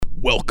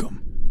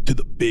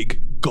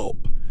big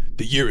gulp.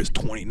 The year is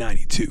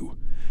 2092.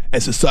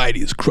 As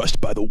society is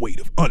crushed by the weight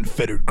of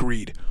unfettered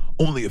greed,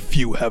 only a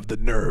few have the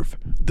nerve,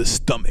 the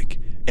stomach,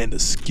 and the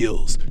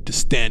skills to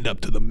stand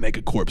up to the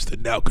megacorps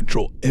that now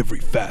control every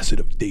facet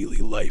of daily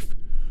life.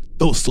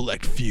 Those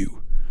select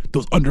few,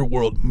 those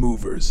underworld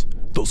movers,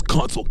 those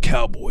console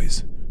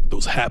cowboys,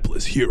 those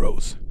hapless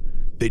heroes,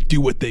 they do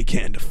what they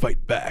can to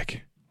fight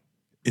back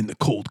in the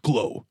cold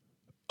glow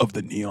of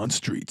the neon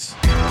streets.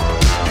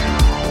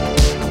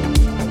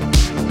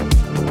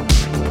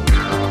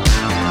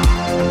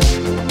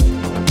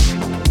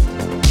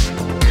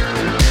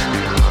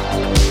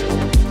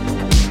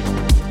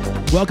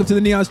 Welcome to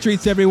the Neon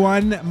Streets,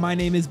 everyone. My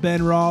name is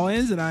Ben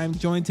Rollins, and I'm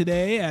joined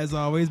today, as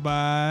always,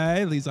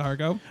 by Lisa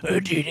Harko.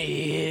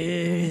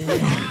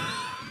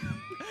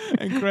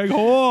 And Craig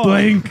Hall.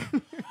 Blank.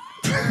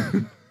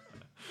 Yeah,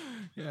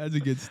 that's a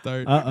good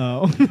start.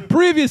 Uh-oh.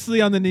 Previously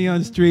on the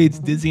Neon Streets,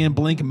 Dizzy and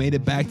Blink made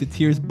it back to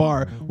Tears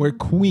Bar, where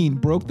Queen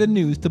broke the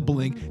news to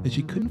Blink that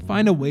she couldn't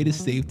find a way to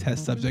save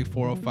test subject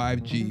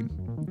 405G.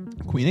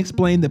 Queen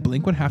explained that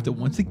Blink would have to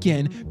once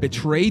again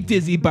betray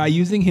Dizzy by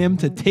using him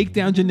to take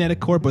down Genetic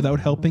Corp without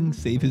helping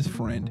save his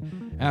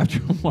friend. After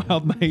a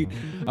wild night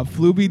of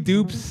Flooby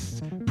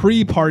Doops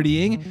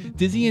pre-partying,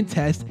 Dizzy and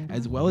Test,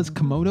 as well as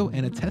Komodo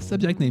and a test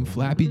subject named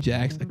Flappy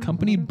Jacks,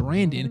 accompanied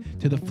Brandon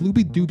to the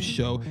Flooby Doops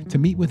show to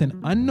meet with an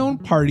unknown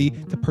party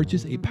to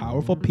purchase a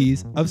powerful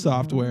piece of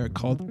software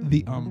called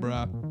the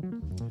Umbra.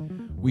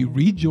 We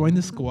rejoin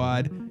the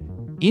squad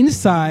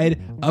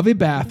inside of a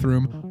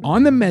bathroom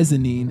on the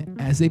mezzanine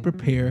as they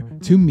prepare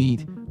to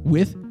meet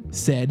with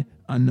said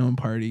unknown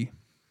party.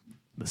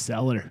 The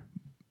cellar.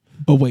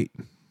 But wait,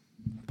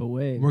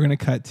 We're we're going to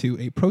cut to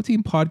a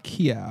protein pod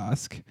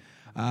kiosk.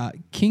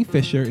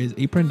 Kingfisher is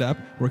aproned up,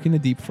 working a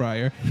deep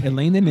fryer.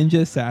 Elaine the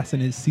Ninja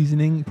Assassin is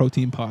seasoning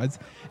protein pods.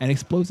 And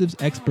explosives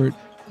expert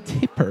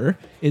Tipper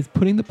is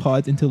putting the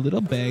pods into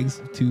little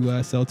bags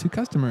to sell to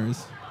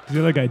customers. The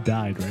other guy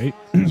died, right?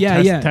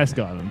 Yeah, Tess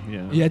got him.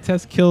 Yeah. Yeah,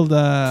 Tess killed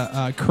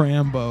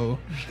Crambo.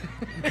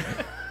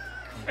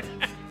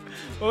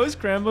 What was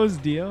Crambo's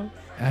deal?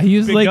 He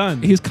was Big like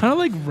gun. he was kind of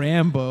like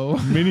Rambo.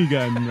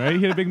 Minigun, right?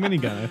 He had a big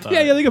minigun, I thought.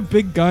 Yeah, he had like a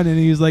big gun and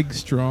he was like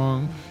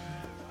strong.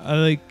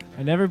 I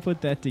never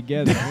put that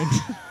together.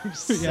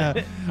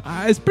 Yeah,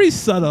 it's pretty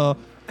subtle.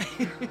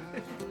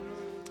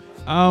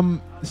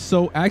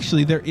 So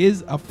actually, there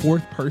is a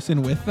fourth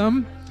person with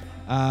them.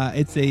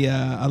 It's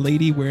a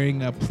lady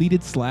wearing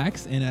pleated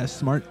slacks and a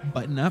smart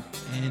button-up,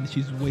 and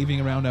she's waving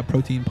around a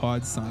protein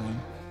pod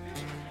sign.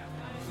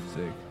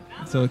 Sick.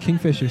 So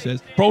Kingfisher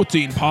says,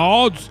 Protein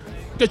pods?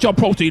 Get your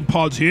protein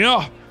pods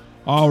here.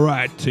 All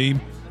right,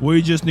 team.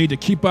 We just need to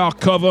keep our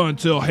cover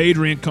until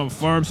Hadrian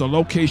confirms the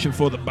location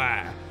for the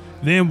buy.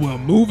 Then we'll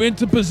move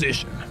into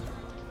position.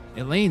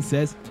 Elaine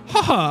says,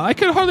 Haha, I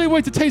can hardly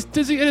wait to taste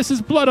Dizzy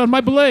Ennis's blood on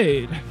my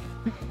blade.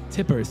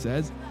 Tipper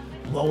says,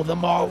 Blow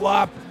them all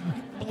up.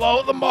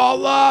 Blow them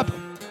all up.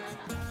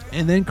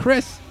 and then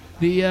Chris,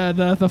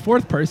 the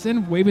fourth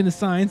person waving the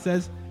sign,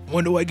 says,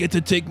 When do I get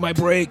to take my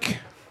break?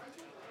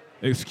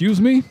 Excuse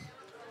me?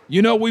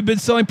 You know, we've been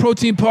selling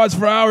protein pods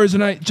for hours,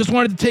 and I just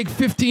wanted to take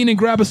 15 and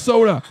grab a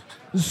soda.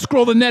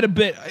 Scroll the net a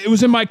bit. It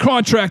was in my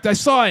contract. I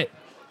saw it.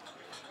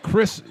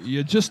 Chris,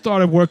 you just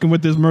started working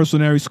with this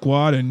mercenary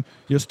squad, and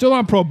you're still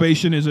on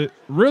probation. Is it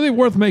really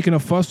worth making a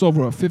fuss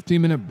over a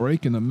 15-minute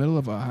break in the middle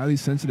of a highly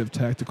sensitive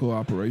tactical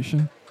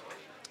operation?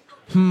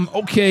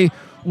 Okay.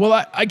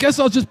 Well, I guess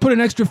I'll just put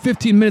an extra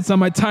 15 minutes on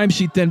my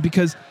timesheet then,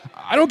 because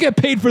I don't get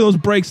paid for those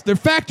breaks. They're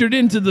factored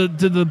into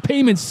the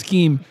payment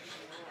scheme.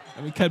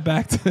 and we cut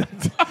back to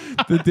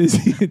the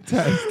Dizzy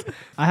test.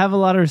 I have a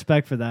lot of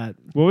respect for that.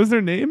 What was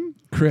their name?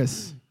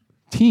 Chris,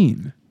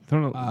 teen. I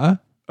don't know.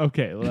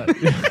 Okay. A lot of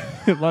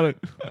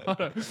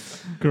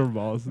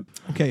curveballs.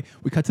 Okay,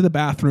 we cut to the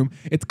bathroom.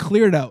 It's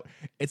cleared out.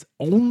 It's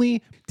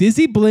only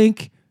Dizzy,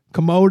 Blink,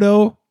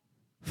 Komodo,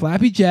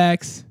 Flappy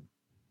Jacks,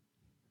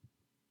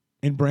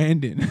 and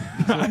Brandon.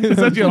 It's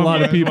actually a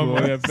lot of people.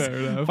 Yeah, fair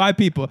enough. 5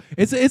 people.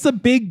 It's a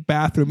big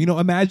bathroom. You know,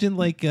 imagine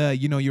like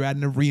you're at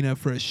an arena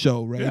for a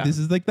show, right? Yeah. This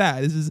is like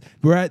that.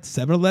 We're at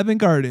 7-Eleven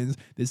Gardens.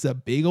 This is a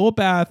big old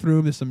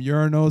bathroom. There's some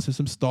urinals. There's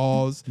some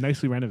stalls.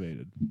 Nicely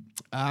renovated.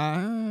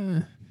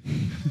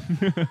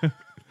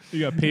 You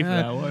got to pay for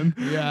that one.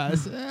 Yeah,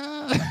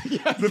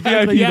 VIP that's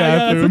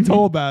bathroom. a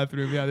tall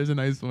bathroom. Yeah, there's a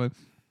nice one.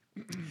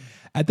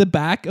 At the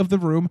back of the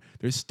room,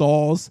 there's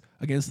stalls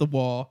against the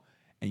wall,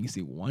 and you can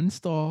see one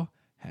stall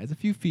has a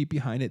few feet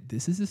behind it.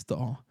 This is the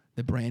stall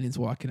that Brandon's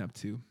walking up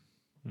to.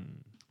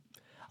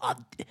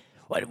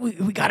 What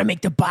we gotta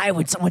make the buy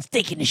when someone's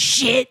taking a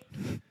shit.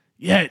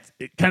 Yeah,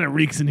 it kind of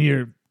reeks in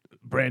here,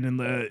 Brandon.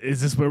 Is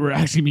this where we're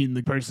actually meeting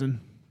the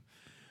person?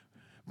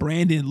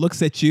 Brandon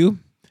looks at you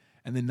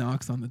and then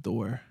knocks on the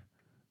door.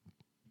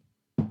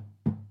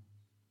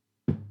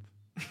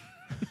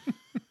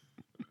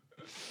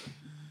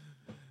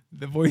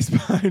 The voice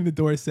behind the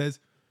door says,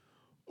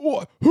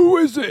 What? Who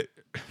is it?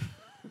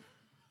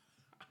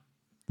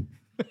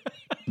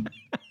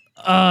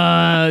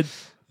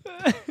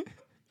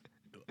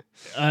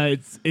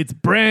 It's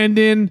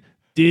Brandon,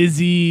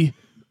 Dizzy,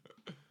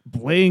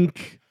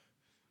 Blink,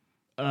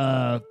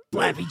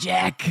 Flappy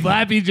Jack.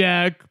 Flappy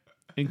Jack,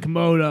 and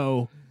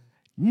Komodo.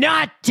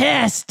 Not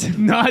test.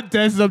 Not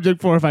test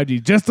subject 4 or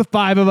 5G. Just the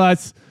 5 of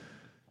us.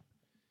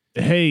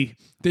 Hey,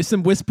 There's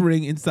some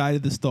whispering inside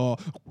of the stall.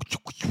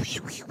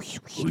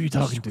 who are you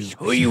talking to?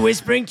 Who are you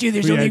whispering to?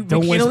 There's Yeah, only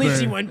don't we can only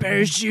whisper. see one pair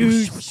of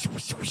shoes.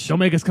 Don't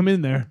make us come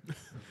in there.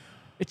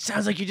 It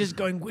sounds like you're just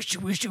going whooshu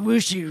whooshu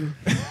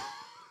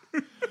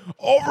whooshu.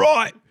 All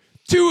right,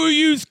 2 of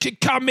yous can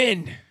come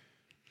in.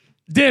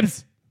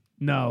 Dibs.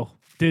 No.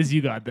 Diz,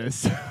 you got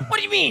this. What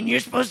do you mean? You're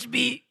supposed to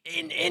be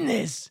in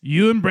this.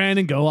 You and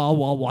Brandon go. I'll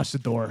watch the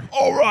door.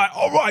 All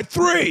right,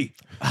 3.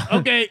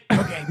 Okay.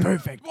 Okay,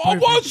 perfect. Why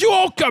won't you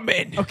all come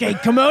in? Okay,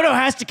 Komodo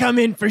has to come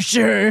in for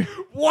sure.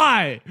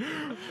 Why?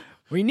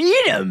 We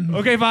need him.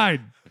 Okay,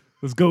 fine.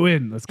 Let's go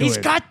in. He's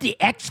got the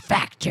X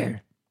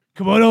factor.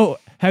 Komodo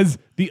has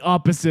the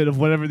opposite of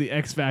whatever the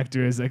X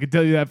factor is. I can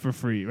tell you that for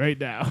free right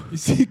now. You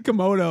see,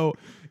 Komodo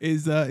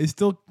is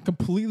still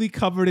completely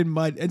covered in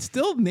mud and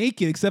still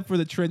naked except for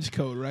the trench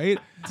coat, right?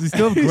 Does he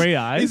still have gray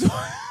eyes?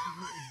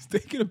 He's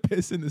taking a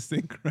piss in the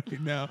sink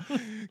right now.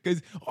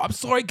 Because I'm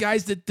sorry,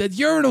 guys. The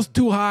urinal's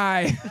too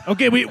high.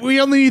 Okay,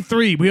 we only need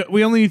 3.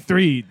 We only need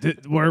 3.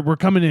 We're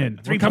coming in.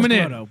 We're coming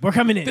in. Komodo. We're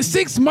coming in. The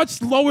sink's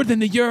much lower than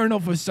the urinal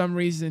for some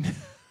reason.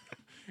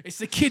 It's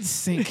the kids'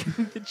 sink.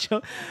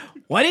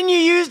 Why didn't you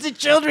use the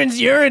children's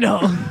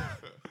urinal?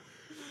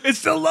 It's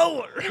still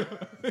lower.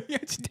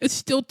 It's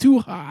still too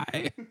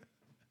high.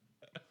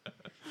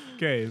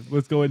 Okay,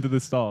 let's go into the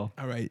stall.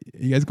 all right,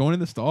 you guys going in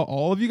the stall?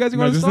 All of you guys are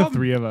No, going to just the the stall?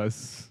 3 of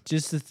us.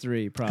 Just the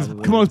 3,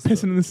 probably. Come on,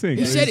 pissing in the sink.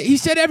 He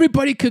said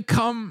everybody could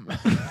come.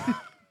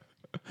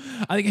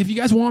 I think if you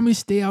guys want me to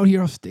stay out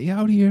here, I'll stay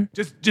out here.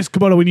 Just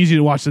Komodo, we need you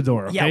to watch the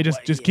door. Okay, Yeah,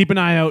 just keep an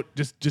eye out.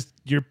 Just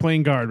you're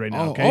playing guard right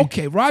now. Oh,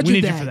 Okay. Roger We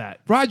need that. you for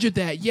that. Roger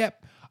that.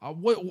 Yep.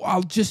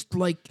 I'll just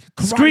like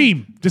karate-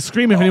 Scream. Just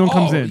scream if anyone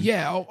comes in.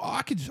 Yeah. Oh,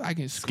 I can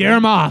scream. Scare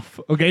them off.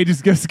 Okay,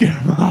 just go scare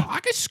them off. I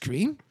can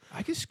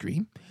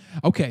scream.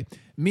 Okay.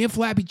 Me and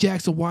Flappy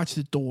Jacks will watch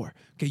the door.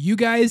 Okay, you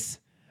guys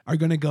are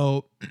going to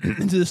go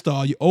into the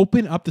stall. You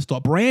open up the stall.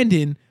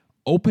 Brandon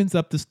opens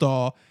up the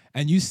stall,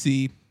 and you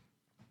see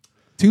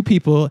 2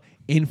 people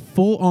in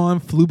full-on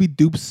Flooby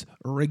Doops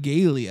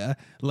regalia,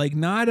 like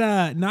not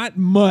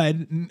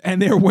mud,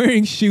 and they're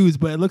wearing shoes,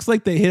 but it looks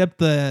like they hit up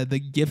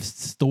the gift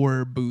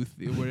store booth,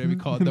 whatever you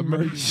call it, the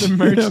merch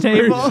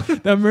table?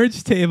 the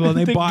merch table, and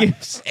they The bought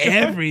gift store.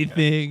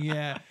 everything.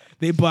 Yeah,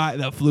 they bought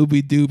the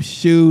Flooby Doops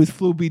shoes,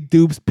 Flooby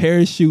Doops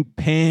parachute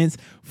pants,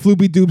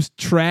 Flooby Doops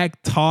track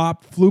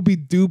top, Flooby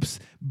Doops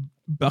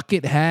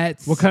bucket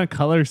hats. What kind of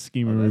color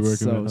scheme are we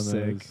that's working so with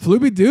on sick. those?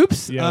 Flooby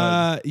Doops?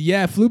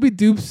 Yeah. Flooby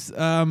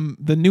Doops.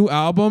 The new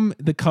album,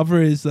 the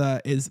cover is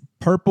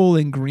purple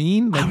and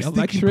green, like I was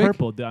electric. thinking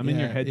purple. I'm in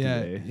your head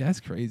today. Yeah, that's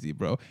crazy,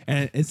 bro.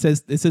 And it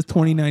says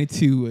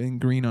 2092 in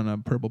green on a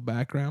purple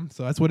background.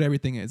 So that's what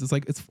everything is. It's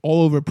like it's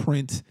all over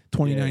print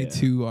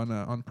 2092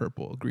 on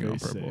purple, green Very on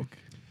purple. sick.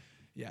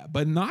 Yeah,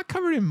 but not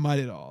covered in mud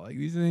at all. Like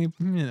these ain't,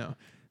 kind of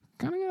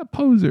got a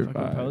poser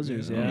Fucking vibe.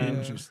 posers, you know? yeah.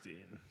 Interesting.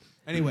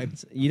 Anyway,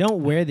 You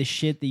don't wear the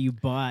shit that you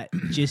bought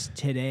just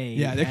today.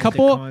 yeah, at there the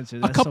couple, concert. a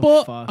That's so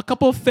couple, fucked. a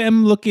couple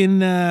femme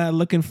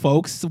looking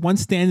folks. One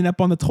standing up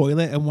on the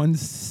toilet and one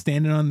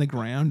standing on the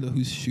ground,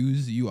 whose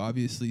shoes you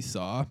obviously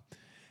saw.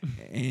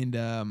 And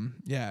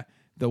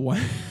the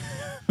one,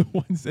 the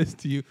one says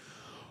to you,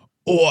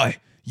 Oi,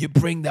 you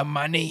bring the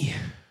money.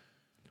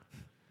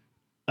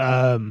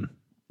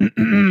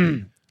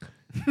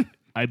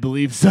 I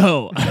believe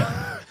so.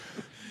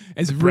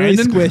 "It's very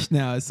Brandon? squished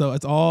now, so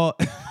it's all,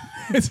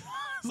 it's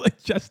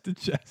like chest to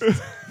chest."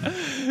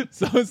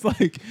 So it's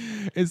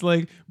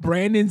like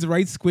Brandon's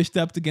right squished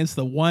up against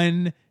the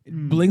one,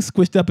 Blink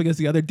squished up against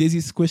the other, Dizzy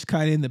squished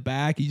kind of in the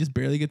back. You just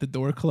barely get the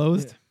door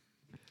closed.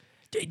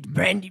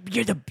 Brandon,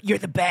 you're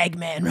the bag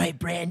man, right,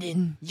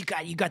 Brandon? You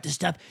got the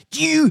stuff.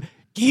 Do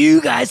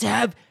you guys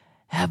have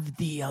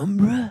the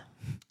Umbra?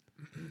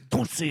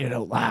 Don't say it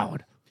out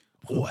loud.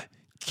 Boy,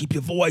 keep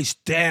your voice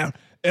down.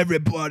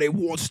 Everybody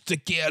wants to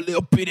get a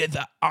little bit of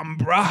the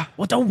Umbra.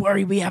 Well, don't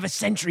worry, we have a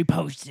sentry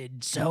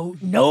posted, so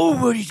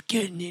nobody's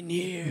getting in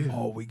here.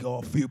 Oh, we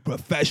got a few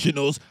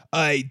professionals.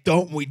 Hey,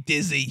 don't we,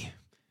 Dizzy?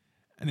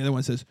 And the other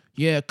one says,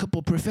 Yeah, a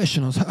couple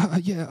professionals.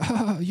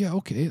 Yeah,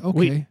 okay.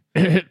 Wait,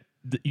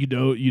 you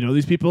know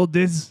these people,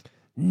 Diz?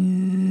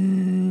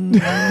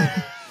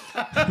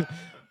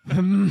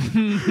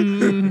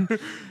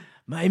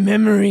 My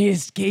memory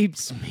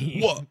escapes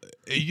me. What?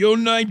 Your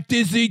name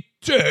Dizzy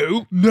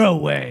too? No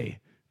way.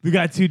 We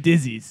got 2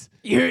 Dizzies.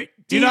 You're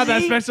Not that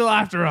Dizzy? special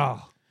after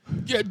all.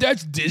 Yeah,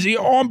 that's Dizzy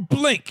on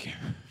Blink.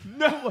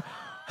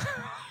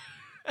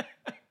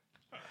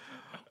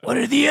 What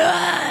are the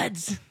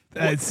odds?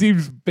 That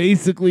seems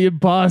basically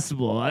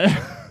impossible.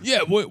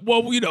 Yeah, well,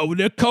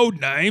 they're code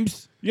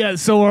names. Yeah,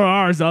 so are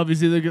ours.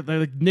 Obviously, they're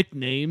like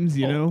nicknames,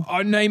 you know.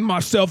 I named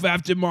myself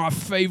after my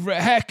favorite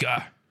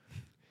hacker,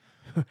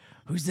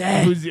 Who's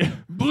that? Who's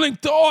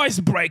Blink the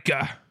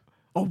Icebreaker.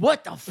 Oh,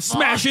 what the fuck?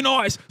 Smashing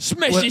ice,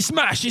 smashy,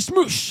 smashy,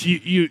 smoosh.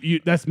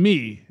 you? That's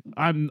me.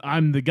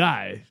 I'm the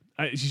guy.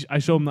 I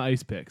show him the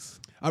ice picks.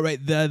 All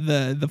right,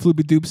 the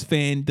Floopy Doops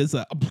fan does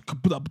a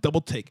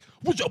double take.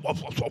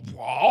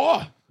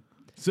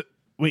 So,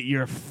 wait,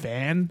 you're a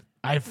fan?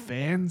 I have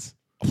fans?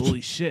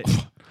 Holy shit.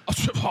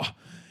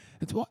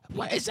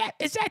 What is that?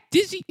 Is that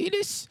Dizzy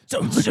Innes? So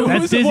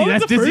That's Dizzy.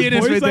 That's Dizzy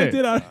Innes right I there.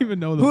 did. I don't even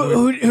know the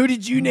voice. who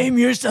did you name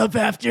yourself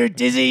after?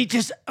 Dizzy?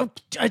 Just out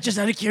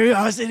of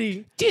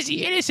curiosity.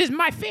 Dizzy Innes is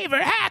my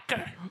favorite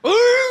hacker.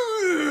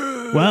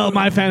 Well,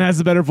 my fan has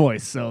a better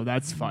voice, so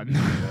that's fun.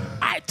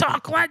 I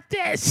talk like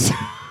this.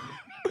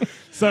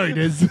 Sorry,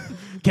 Diz.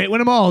 Can't win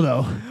them all,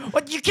 though.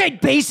 What? You can't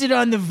base it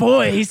on the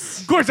voice.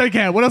 Of course I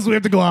can. What else do we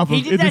have to go off He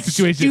of did in that this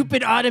situation?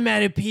 stupid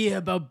automatopoeia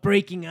about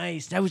breaking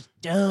ice. That was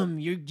dumb.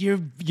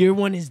 Your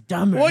one is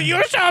dumber. Well,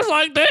 yours sounds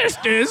like this,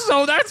 Diz,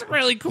 so that's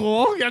really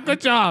cool. Yeah, good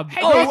job.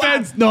 Hey, no wow.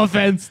 offense. No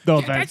offense. No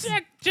offense.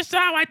 That's just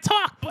how I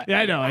talk. But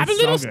Yeah, I know, I'm a it's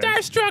little all good.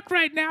 starstruck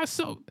right now.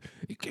 So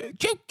maybe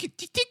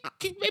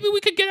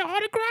we could get an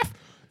autograph.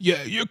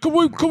 Yeah.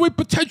 Can we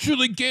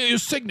potentially get your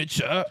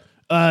signature?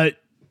 I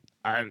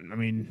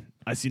mean,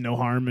 I see no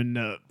harm in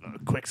a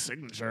quick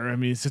signature. I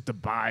mean, it's just a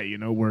buy,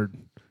 word.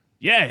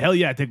 Yeah, hell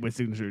yeah, take my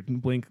signature.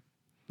 Blink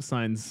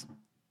signs.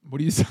 What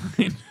do you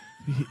sign?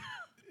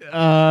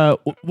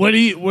 What do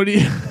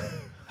you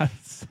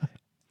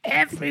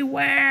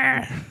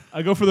Everywhere.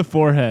 I go for the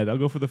forehead. I'll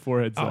go for the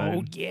forehead sign.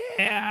 Oh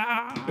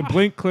yeah. And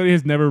Blink clearly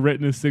has never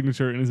written his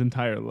signature in his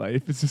entire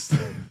life. It's just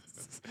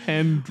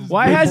hand.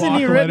 Why big hasn't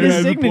he block written his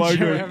letters, big block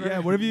signature letters. ever? Yeah.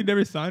 What have you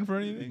never signed for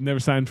anything? Never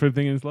signed for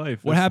anything in his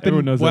life. What Everyone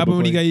happened? knows What that happened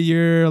when you before. got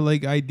your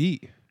like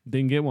ID?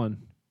 Didn't get one.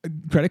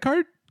 Credit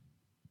card?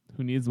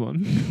 Who needs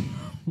one?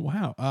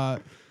 Wow.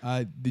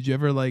 Did you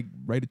ever like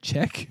write a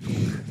check?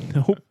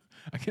 Nope.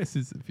 I guess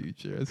it's the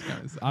future. It's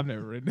kind of. I've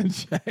never written a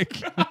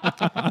check.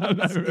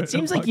 It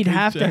seems like you'd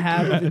have to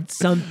have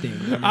something.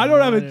 I don't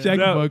have a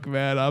checkbook,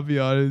 man. I'll be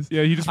honest.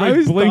 Yeah, he just I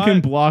writes always Blink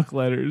in thought- block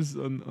letters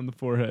on the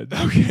forehead.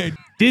 Okay.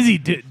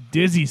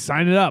 Dizzy,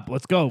 sign it up.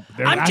 Let's go.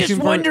 They're I'm just asking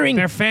for- wondering-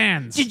 They're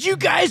fans. Did you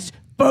guys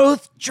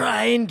both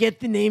try and get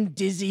the name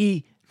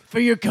Dizzy for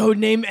your code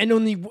name, and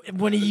only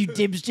one of you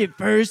dibsed it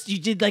first? You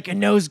did like a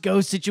nose go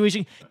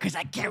situation? Because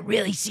I can't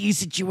really see a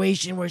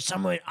situation where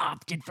someone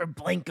opted for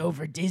Blink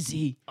over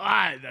Dizzy.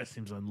 That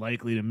seems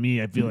unlikely to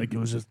me. I feel like it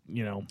was just,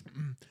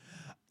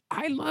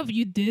 I love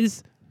you,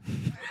 Diz.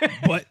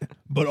 but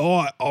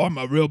I'm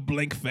a real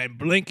Blink fan.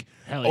 Blink.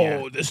 Hell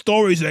yeah. Oh, the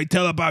stories they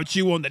tell about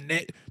you on the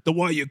net, the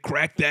way you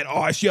crack that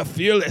ice, you're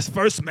fearless.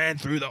 First man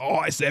through the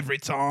ice every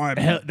time.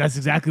 Hell, that's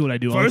exactly what I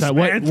do all the First time.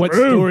 man What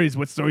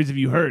through. stories have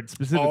you heard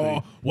specifically?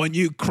 Oh, when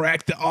you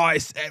cracked the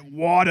ice at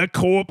Water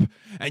Corp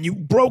and you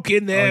broke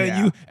in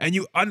there and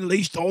you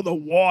unleashed all the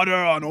water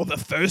on all the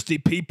thirsty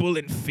people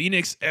in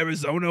Phoenix,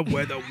 Arizona,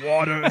 where the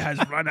water has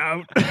run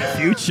out in the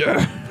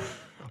future.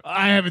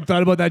 I haven't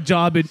thought about that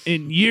job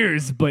in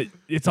years, but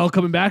it's all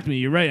coming back to me.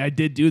 You're right. I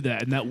did do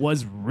that, and that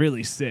was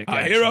really sick.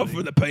 A hero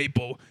for the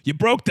people. You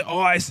broke the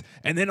ice,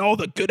 and then all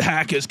the good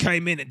hackers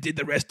came in and did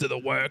the rest of the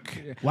work.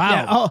 Wow.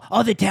 Yeah,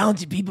 all the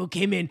talented people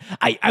came in.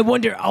 I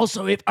wonder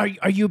also if are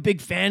you a big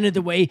fan of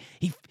the way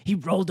he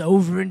rolled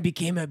over and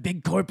became a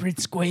big corporate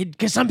squid?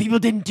 Because some people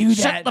didn't do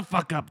that. Shut the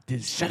fuck up,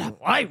 Diz. Shut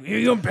up. Why? Are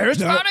you embarrassed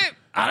No. about it?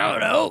 I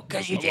don't know,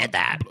 because you did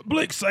that.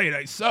 Blink, say it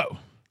ain't so.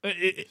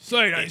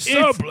 Say it ain't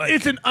so, Blake.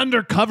 It's an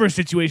undercover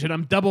situation.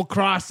 I'm double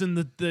crossing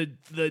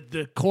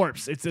the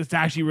corpse. It's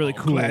actually really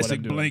cool. what Classic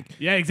I'm doing. Blink.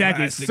 Yeah,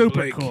 exactly. It's Classic super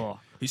Blink. cool.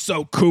 He's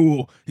so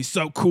cool. He's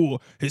so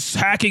cool. His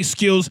hacking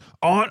skills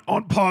aren't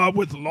on par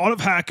with a lot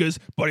of hackers,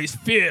 but he's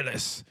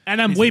fearless. And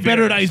I'm He's way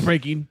better at fearless. ice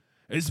breaking.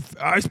 His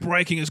ice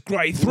breaking is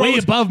great. He Way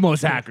throws above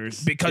most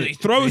hackers. because he they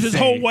throws his say.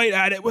 whole weight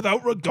at it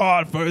without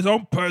regard for his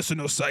own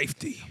personal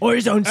safety. Or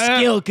his own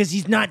skill, because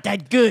he's not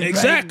that good. right?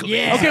 Exactly.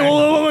 Yeah. Okay,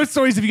 well, what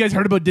stories have you guys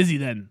heard about Dizzy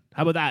then?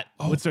 How about that?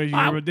 Oh, What stories have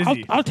you heard about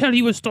Dizzy? I'll tell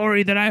you a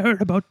story that I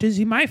heard about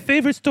Dizzy. My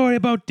favorite story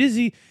about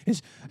Dizzy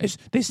is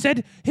they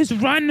said his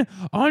run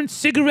on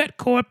Cigarette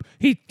Corp.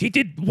 He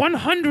did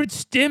 100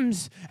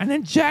 stims and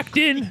then jacked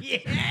in.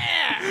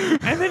 Yeah.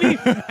 And then he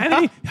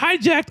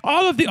hijacked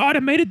all of the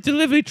automated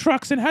delivery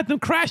trucks and had them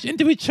crash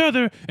into each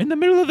other in the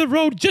middle of the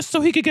road just so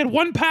he could get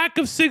one pack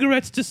of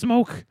cigarettes to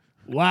smoke.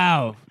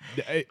 Wow.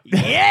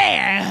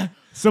 Yeah.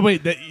 So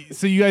wait,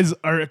 so you guys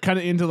are kind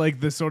of into like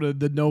the sort of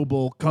the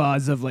noble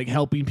cause of like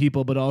helping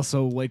people, but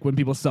also like when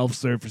people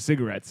self-serve for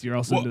cigarettes, you're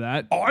also into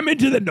that. I'm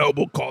into the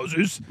noble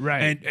causes.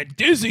 Right. And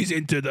Dizzy's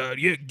into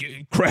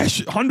the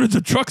crash hundreds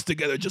of trucks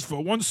together just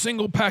for one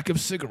single pack of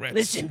cigarettes.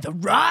 Listen, the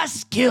raw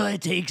skill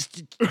it takes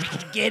to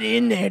get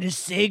in there to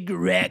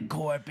Cigarette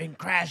Corp and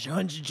crash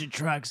hundreds of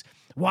trucks.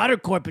 Water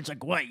Corp, it's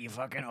like, what? You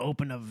fucking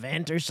open a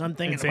vent or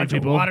something and a save bunch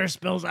people. of water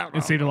spills out?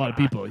 It saved a lot of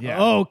people, yeah.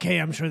 Okay,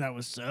 I'm sure that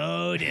was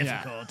so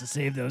difficult to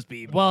save those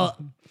people. Well,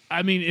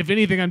 I mean, if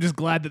anything, I'm just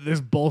glad that this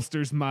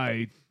bolsters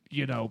my,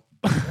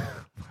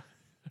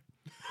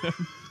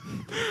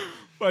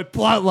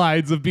 plot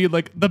lines of being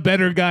like the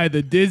better guy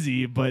than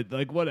Dizzy, but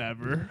like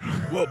whatever.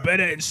 Well,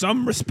 better in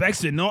some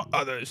respects and not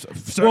others.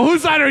 Well,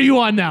 whose side are you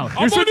on now?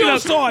 on switching your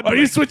up. side, Are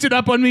you mate. switching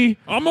up on me?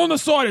 I'm on the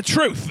side of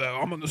truth, though.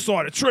 I'm on the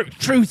side of truth.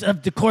 Truth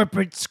of the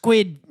corporate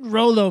squid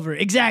rollover.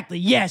 Exactly.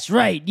 Yes,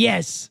 right.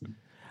 Yes.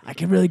 I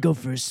could really go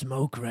for a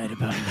smoke right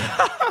about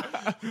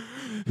now.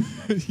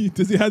 He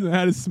hasn't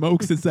had a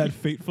smoke since that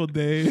fateful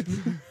day.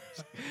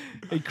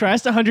 He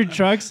crashed 100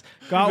 trucks,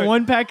 got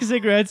one pack of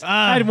cigarettes,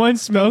 had one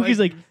smoke. He's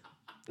like,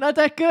 not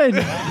that good.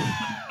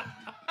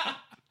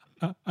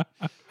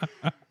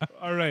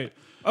 All right.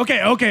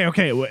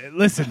 Okay.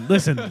 Listen.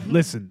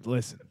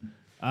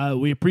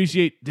 We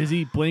appreciate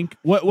Dizzy, Blink.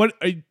 What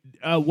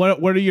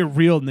are your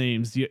real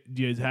names? Do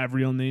you guys have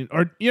real names?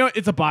 Or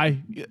it's a buy.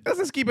 Let's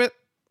just keep it.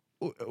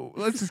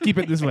 Let's just keep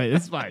it this way.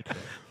 It's fine.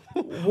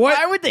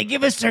 Why would they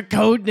give us their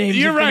code names?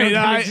 You're if they're right.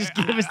 not gonna I just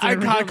give us I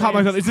their caught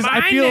real myself. names? It's just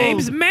I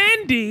feel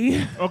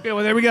Mandy. okay.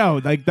 Well, there we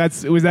go. Like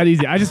it was that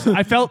easy.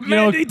 I felt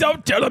Mandy,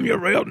 don't tell him your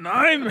real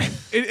name.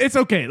 it's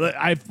okay.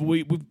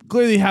 We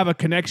clearly have a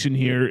connection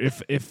here.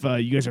 If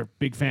you guys are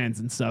big fans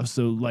and stuff,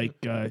 so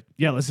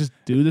let's just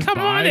do this. Come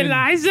on,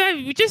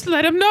 Eliza. Just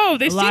let him know.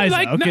 They Eliza, seem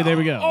like okay, there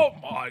we go. Oh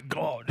my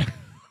God.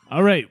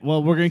 All right.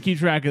 Well, we're gonna keep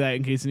track of that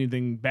in case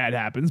anything bad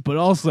happens. But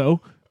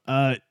also,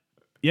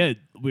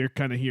 we're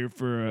kind of here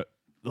for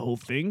the whole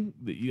thing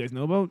that you guys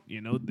know about.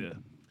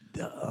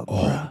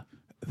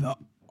 The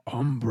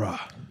Umbra.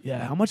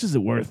 Yeah. How much is it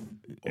worth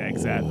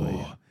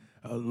exactly?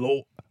 A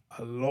lot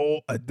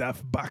of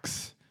death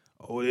bucks.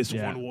 Oh, this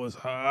Yeah. one was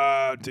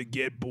hard to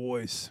get,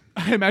 boys.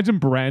 I imagine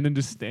Brandon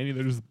just standing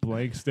there, just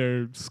blank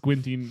stare,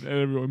 squinting at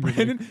everyone.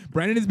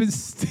 Brandon has been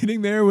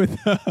sitting there with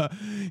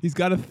he's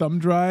got a thumb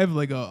drive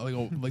like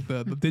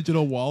the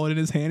digital wallet in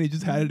his hand. He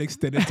just had it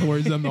extended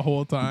towards them the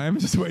whole time,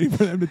 just waiting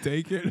for them to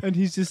take it. And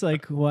he's just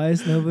like, why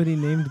is nobody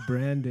named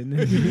Brandon?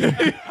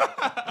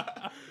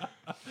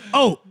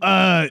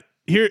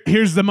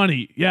 Here's the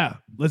money. Yeah,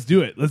 let's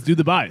do it. Let's do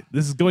the buy.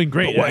 This is going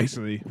great, But wait,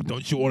 actually.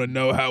 don't you want to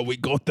know how we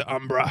got the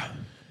Umbra?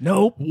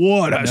 Nope.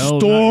 What a No, not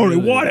story.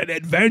 really. What an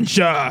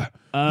adventure.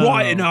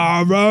 Writing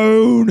our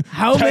own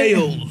How many-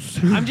 tales.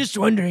 I'm just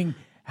wondering,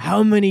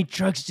 how many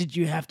trucks did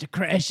you have to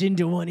crash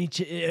into one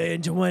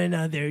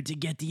another to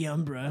get the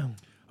Umbra?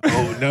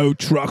 Oh, no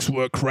trucks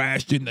were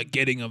crashed in the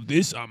getting of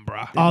this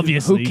Umbra.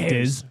 Obviously, Who cares?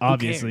 Diz.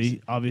 Who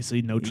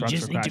Obviously, no trucks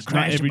just are need to crashed.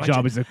 crash Not a every bunch job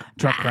of- is a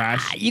truck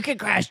crash. You can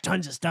crash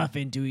tons of stuff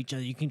into each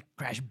other. You can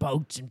crash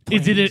boats and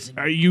Is planes. it?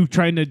 Are you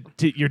trying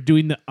to? You're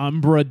doing the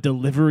Umbra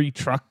delivery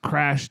truck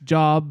crash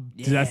job?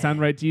 Does that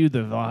sound right to you?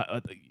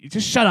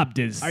 Just shut up,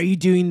 Diz. Are you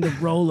doing the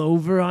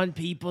rollover on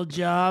people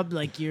job?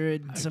 Like you're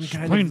some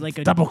kind of like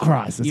a double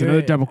cross? That's you're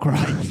another double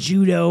cross.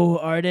 judo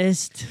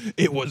artist?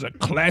 It was a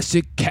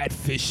classic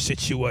catfish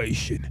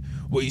situation.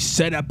 We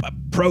set up a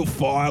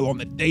profile on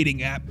the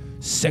dating app,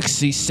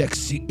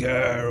 Sexy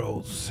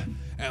Girls,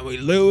 and we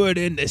lured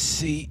in the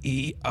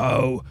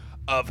CEO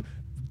of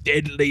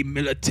Deadly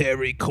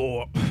Military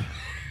Corp.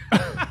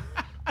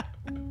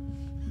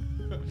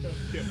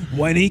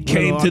 When he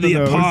came to the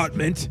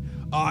apartment,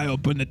 I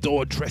opened the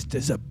door dressed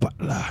as a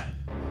butler.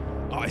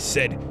 I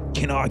said,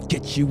 "Can I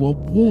get you a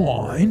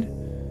wine?"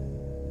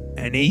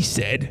 And he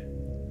said,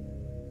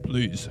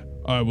 Please,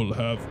 I will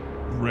have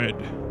red.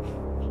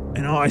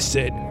 and I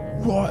said,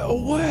 "Right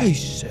away,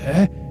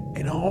 sir."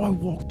 And I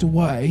walked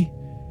away,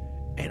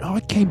 and I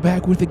came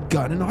back with a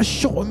gun, and I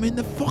shot him in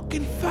the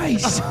fucking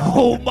face.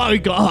 Oh my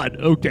God.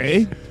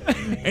 Okay.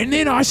 And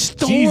then I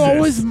stole Jesus.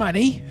 all his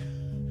money,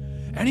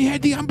 and he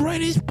had the Umbra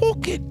in his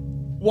pocket.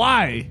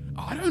 Why?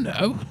 I don't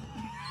know.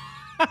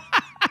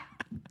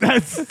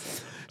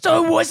 That's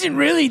So it wasn't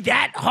really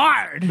that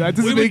hard. that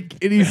doesn't make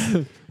any.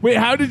 Wait,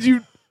 how did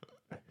you?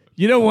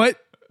 You know what?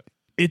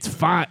 It's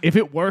fine. If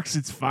it works,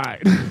 it's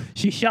fine.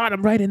 She shot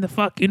him right in the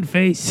fucking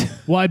face.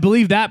 Well, I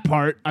believe that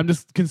part. I'm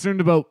just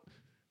concerned about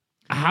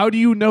how do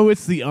you know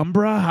it's the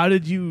Umbra? How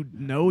did you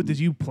know? Did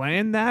you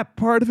plan that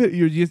part of it?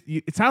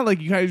 It sounded like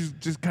you guys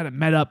just kind of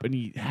met up and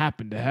you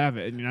happened to have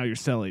it, and now you're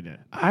selling it.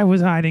 I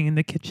was hiding in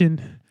the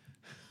kitchen.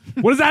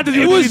 What does that have to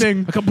do It with was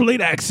anything? a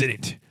complete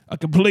accident. A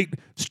complete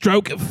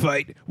stroke of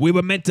fate. We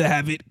were meant to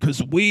have it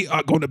because we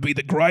are going to be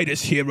the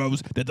greatest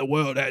heroes that the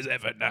world has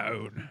ever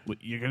known.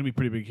 You're gonna be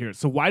pretty big here.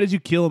 So why did you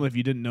kill him if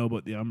you didn't know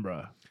about the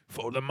Umbra?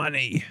 For the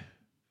money.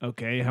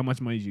 Okay, how much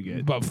money did you get?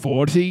 About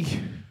 40.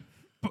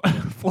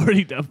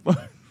 40 duff bucks.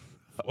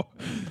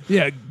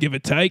 Yeah, give or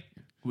take.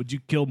 Would you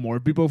kill more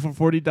people for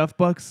 40 duff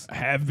bucks? I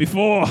have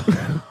before.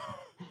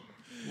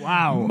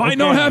 Wow. Might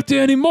not have to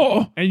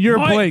anymore. And you're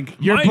Might- Blink.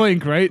 You're might-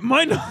 Blink, right?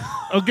 Might not.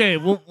 Okay,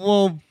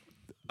 well,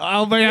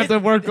 I may have to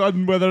work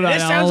on whether or not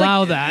This I'll sounds allow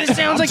like that. this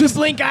sounds like the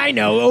Blink I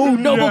know. Oh,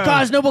 noble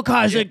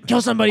cause.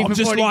 Kill somebody I'm for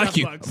just 40 like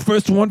bucks. you.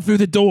 First one through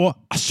the door,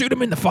 I shoot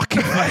him in the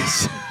fucking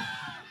face.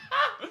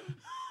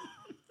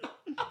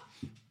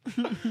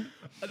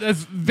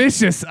 That's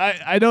vicious.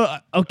 I don't.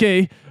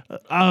 Okay.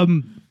 All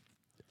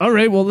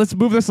right. Well, let's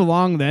move this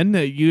along then.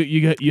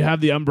 You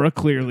have the Umbra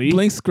clearly.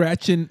 Blink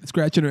scratching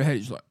her head.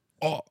 She's like,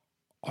 Oh,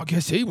 I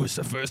guess he was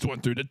the first one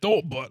through the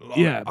door, but like,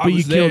 Yeah, I but you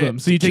was killed there him,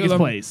 so you to take kill his him.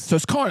 place. So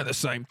it's kind of the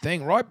same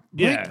thing, right?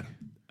 Blink?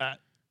 Yeah.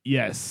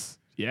 Yes.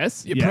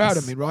 Yes. You're yes. proud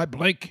of me, right,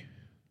 Blink?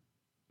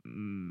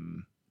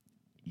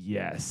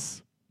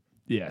 Yes.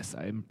 Yes,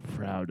 I am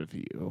proud of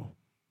you.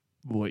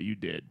 What you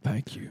did.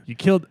 Thank you. You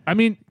killed. I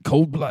mean,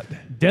 Cold blood.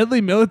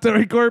 Deadly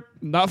Military Corp.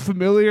 Not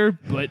familiar,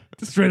 but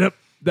straight up,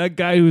 that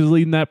guy who's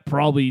leading that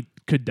probably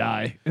could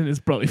die, and it's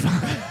probably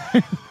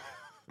fine.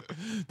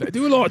 They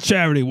do a lot of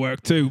charity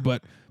work too,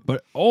 but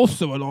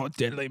also a lot of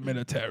deadly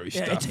military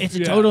Yeah, stuff. it's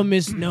a total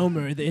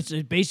misnomer. It's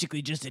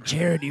basically just a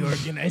charity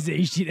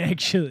organization,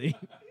 actually.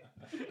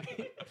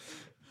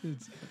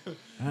 It's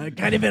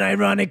kind of an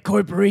ironic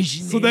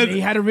corporation. So they then-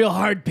 had a real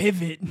hard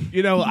pivot.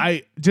 You know,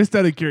 I just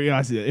out of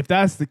curiosity, if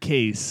that's the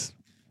case,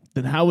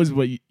 then how is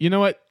what you know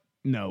what?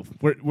 No,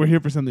 we're here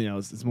for something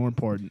else. It's more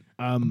important.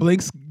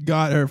 Blink's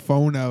got her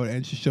phone out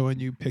and she's showing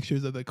you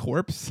pictures of the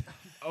corpse.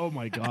 Oh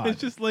my god.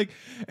 It's just like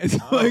it's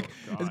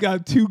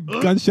got 2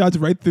 gunshots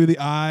right through the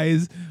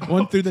eyes,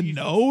 one through the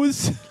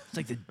nose. It's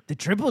like the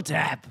triple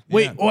tap.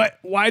 Wait, Yeah. what?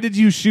 Why did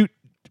you shoot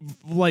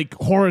like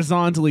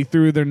horizontally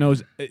through their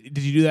nose? Did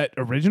you do that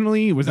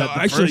originally? Was that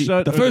the Actually, first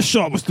shot? the first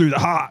shot was through the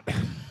heart.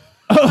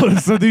 Oh,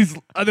 so these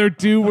other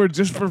 2 were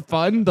just for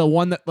fun. The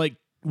one that like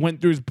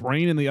went through his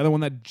brain, and the other one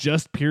that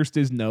just pierced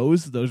his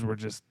nose. Those were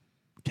just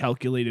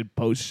calculated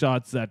post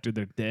shots after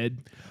they're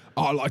dead.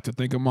 I like to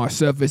think of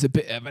myself as a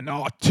bit of an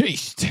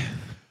artiste.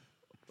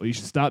 Well, you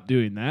should stop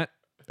doing that.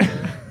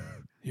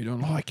 You don't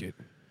like it?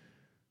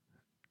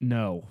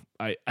 No,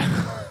 I'm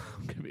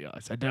gonna be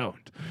honest, I don't.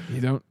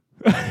 You don't?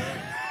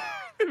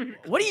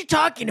 What are you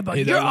talking about?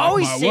 You You're don't like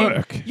always my saying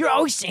work. you're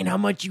always saying how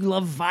much you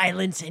love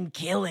violence and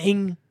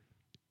killing.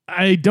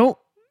 I don't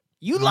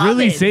You love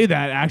really it. say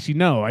that. Actually,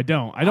 no, I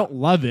don't. I don't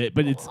love it,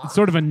 but it's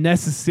sort of a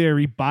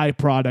necessary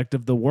byproduct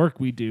of the work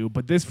we do.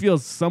 But this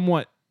feels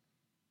somewhat.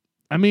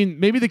 I mean,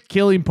 maybe the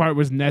killing part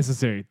was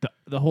necessary.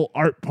 The whole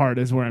art part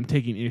is where I'm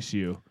taking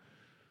issue.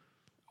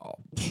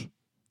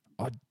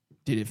 I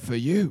did it for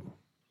you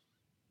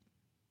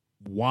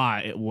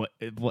Why? What?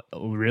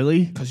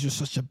 Really? because you're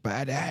such a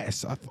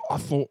badass. I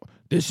thought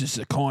this is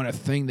the kind of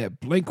thing that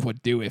Blink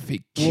would do if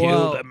he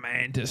killed a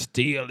man to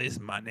steal his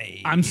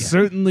money. I'm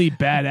certainly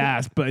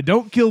badass, but I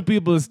don't kill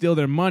people to steal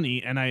their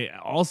money, and I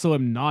also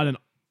am not an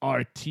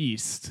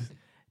artiste.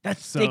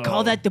 They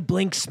call that the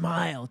blink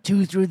smile.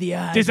 2 through the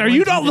eyes. Are 1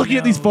 you through not the looking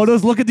at these nose.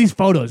 photos? Look at these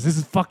photos. This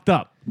is fucked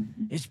up.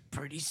 It's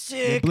pretty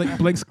sick.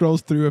 Blink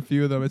scrolls through a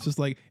few of them. It's just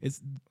like it's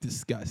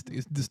disgusting.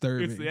 It's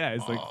disturbing.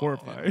 It's like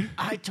horrifying.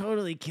 I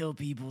totally kill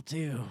people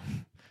too.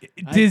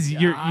 Diz,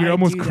 you're I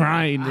almost do that.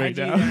 crying I right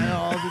do now. that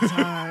all the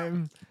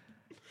time.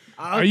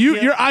 Are you?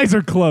 Your eyes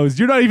are closed.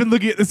 You're not even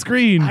looking at the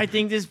screen. I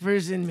think this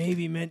person may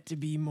be meant to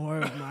be more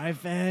of my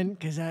fan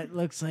because that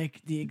looks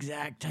like the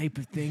exact type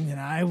of thing that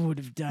I would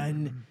have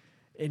done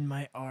in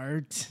my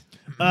art.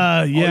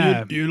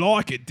 Yeah. You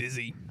like it,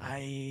 Dizzy?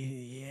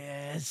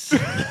 Yes.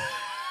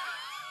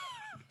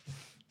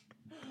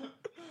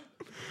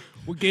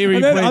 What game are you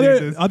And then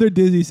playing? other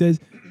Dizzy says,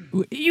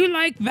 You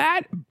like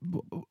that?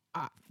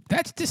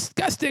 That's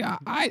disgusting.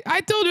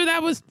 I told her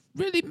that was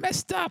really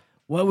messed up.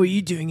 What were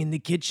you doing in the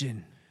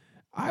kitchen?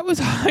 I was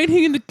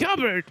hiding in the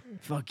cupboard.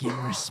 Fucking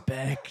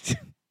respect.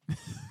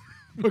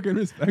 "Fucking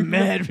respect."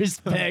 Mad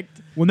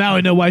respect. Well, now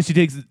I know why she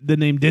takes the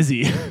name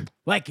Dizzy.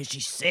 Why? Because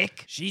she's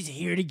sick? She's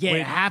here to get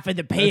Wait, half of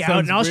the payout,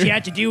 sounds and all she weird.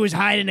 had to do was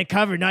hide in a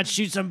cover, not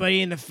shoot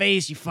somebody in the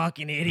face, you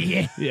fucking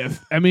idiot. Yeah.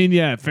 I mean,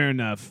 yeah, fair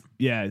enough.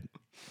 Yeah.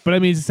 But I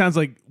mean, it sounds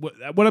like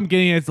what I'm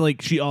getting at is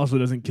like she also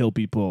doesn't kill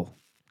people.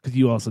 Because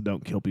you also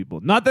don't kill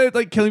people. Not that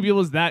like killing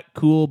people is that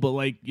cool, but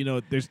like, you know,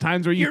 there's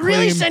times where you You're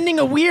really claim- sending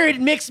a weird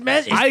mixed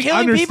message. I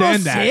Killing people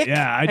understand that. sick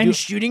Yeah, I and do.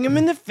 shooting them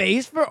in the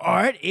face for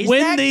art. Is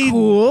when that they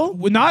cool?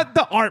 Well, not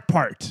the art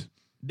part.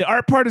 The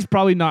art part is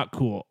probably not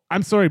cool.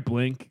 I'm sorry,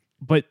 Blink,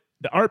 but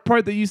the art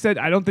part that you said,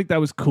 I don't think that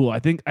was cool. I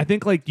think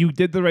like you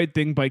did the right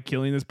thing by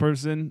killing this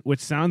person, which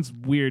sounds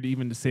weird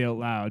even to say out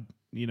loud.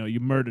 You know, you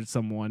murdered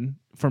someone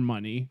for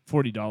money,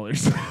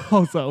 $40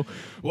 also.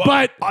 Well,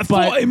 but I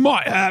thought he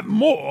might have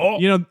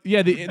more. you know,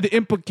 yeah, the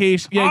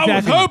implication. Yeah, I was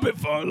exactly. hoping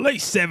for at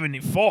least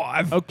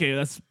 75. Okay,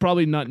 that's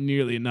probably not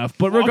nearly enough.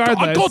 But I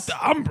regardless, got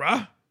the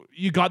Umbra.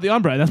 you got the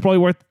Umbra. That's probably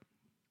worth.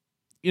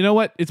 You know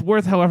what? It's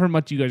worth however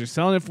much you guys are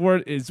selling it for.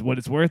 Is what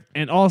it's worth.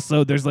 And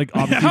also, there's like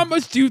obviously How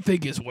much do you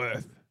think it's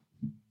worth?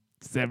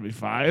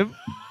 75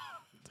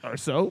 or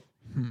so.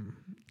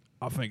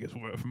 I think it's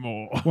worth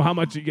more. Well, how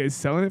much are you guys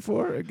selling it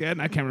for? Again,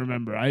 I can't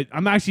remember.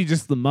 I'm actually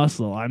just the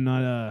muscle. I'm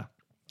not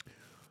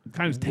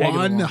kind of just tagging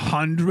along.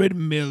 100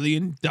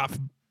 million duff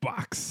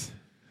bucks.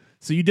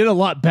 So you did a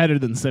lot better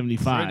than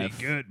 75.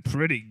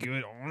 Pretty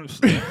good,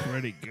 honestly.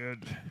 Pretty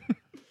good.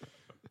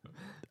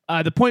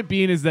 The point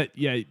being is that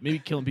maybe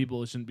killing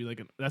people shouldn't be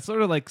like that's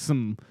sort of like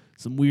some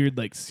weird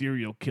like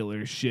serial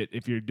killer shit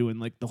if you're doing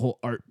like the whole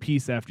art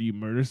piece after you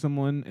murder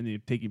someone and you're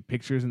taking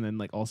pictures and then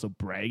like also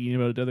bragging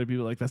about it to other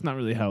people. Like that's not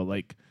really how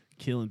like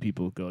killing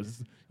people goes.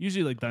 It's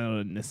usually like done out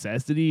of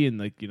necessity and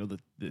like, you know,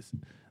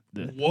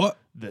 the What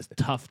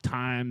tough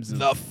times.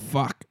 And the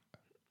fuck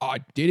I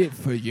did it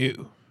for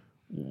you,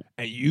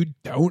 and you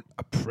don't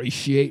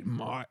appreciate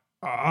my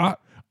art.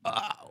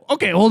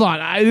 Okay, hold on.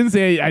 I didn't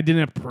say I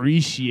didn't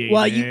appreciate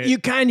Well, it. you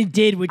kind of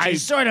did, which I-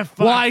 is sort of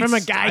well, fun I from a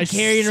s- guy I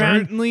carrying around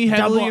certainly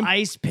heavily double im-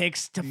 ice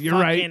picks to You're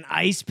fucking right.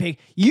 ice pick.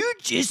 You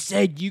just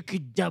said you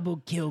could double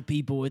kill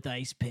people with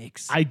ice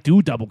picks. I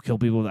do double kill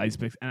people with ice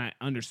picks, and I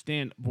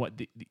understand what.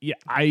 Yeah,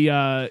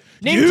 I.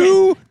 Name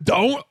You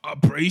don't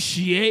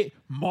appreciate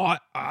my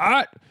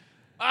art.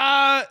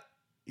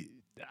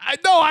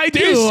 No, I do.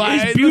 This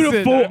I- is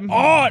beautiful listen,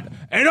 art,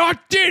 and I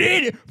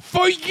did it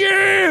for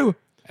you.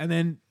 And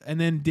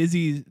then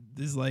Dizzy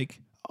is like,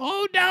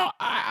 Oh no,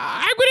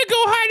 I'm gonna go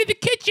hide in the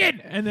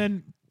kitchen. and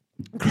then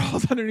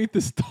crawls underneath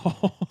the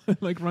stall and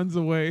like runs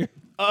away.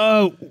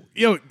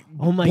 Yo.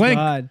 Oh my Blink,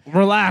 God.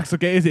 Relax,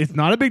 okay? It's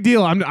not a big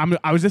deal.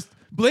 I was just.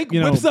 Blink You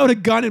know- whips out a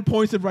gun and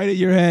points it right at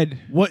your head.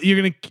 What you're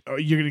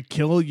gonna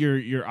kill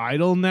your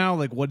idol now?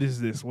 Like, what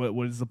is this? What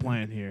is the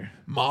plan here?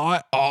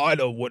 My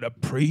idol would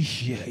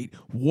appreciate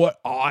what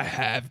I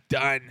have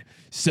done.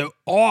 So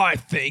I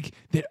think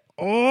that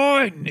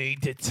I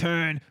need to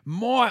turn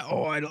my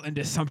idol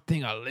into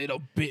something a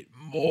little bit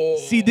more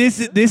See, this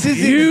is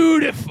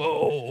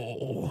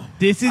beautiful.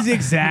 This is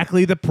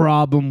exactly the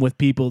problem with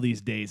people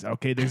these days.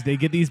 Okay, they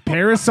get these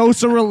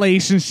parasocial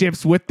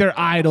relationships with their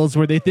idols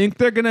where they think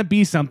they're gonna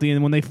be something,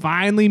 and when they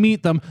finally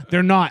meet them,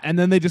 they're not, and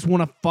then they just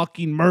want to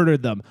fucking murder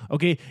them.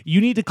 Okay, you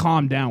need to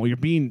calm down. You're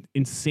being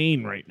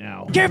insane right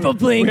now. Careful,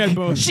 Blink. had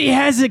both. She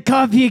has a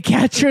copy of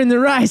Catcher in the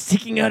Rye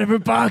sticking out of her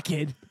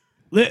pocket.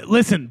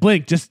 Listen,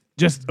 Blink, just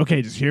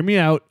hear me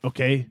out.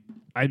 Okay,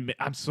 I'm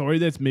sorry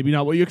that's maybe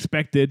not what you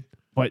expected,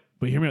 but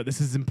hear me out. This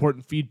is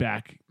important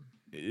feedback.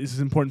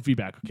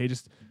 Okay,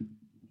 just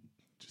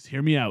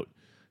hear me out.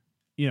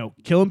 You know,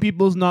 killing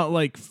people is not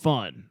like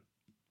fun.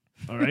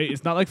 All right,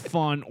 it's not like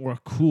fun or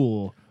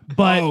cool.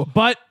 But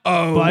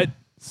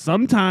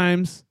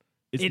sometimes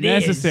it's It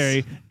necessary,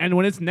 is. and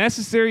when it's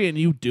necessary and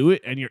you do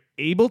it and you're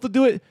able to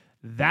do it,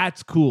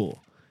 that's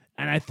cool.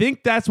 And I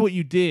think that's what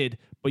you did,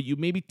 but you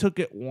maybe took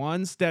it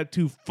one step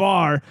too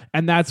far,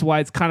 and that's why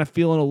it's kind of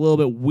feeling a little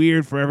bit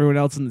weird for everyone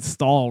else in the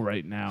stall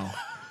right now.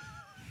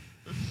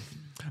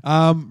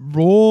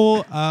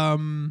 Roll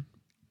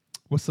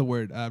what's the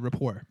word?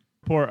 Rapport.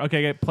 Poor. Okay,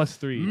 I get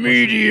 +3.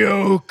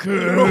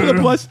 Mediocre. Roll the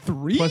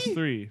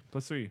 +3?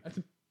 +3.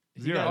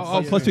 Zero.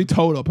 Oh, +3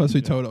 total.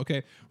 +3 total.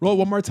 Okay. Roll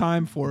one more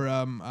time for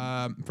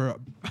for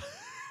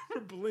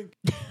Blink.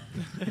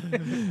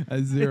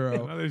 A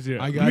 0. Another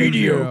 0. I got a 0.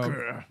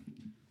 Mediocre.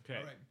 Okay.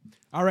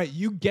 All right,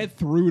 you get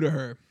through to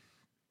her.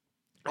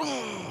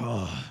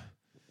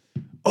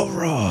 All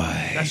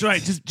right. That's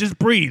right. Just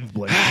breathe,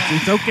 Blake.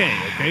 It's okay.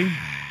 Okay.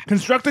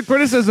 Constructive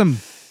criticism.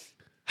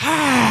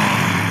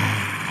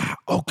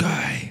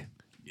 Okay.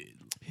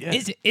 Yeah.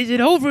 Is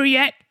it over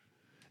yet?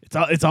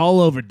 It's all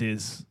over,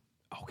 Diz.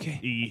 Okay.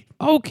 E.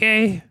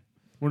 Okay.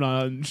 We're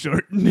not on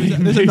short.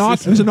 There's a knock.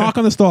 There's a knock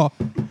on the stall.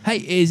 Hey,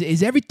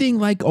 is everything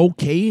like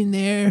okay in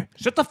there?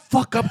 Shut the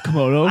fuck up,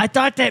 Komodo. I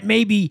thought that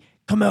maybe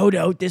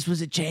Komodo, this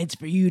was a chance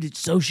for you to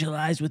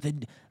socialize with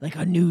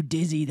a new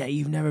Dizzy that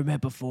you've never met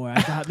before.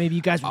 I thought maybe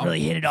you guys would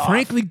really hit it off.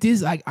 Frankly,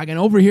 Diz, I can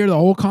overhear the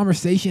whole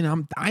conversation.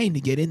 I'm dying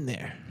to get in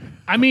there.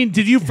 I mean,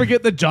 did you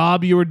forget the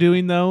job you were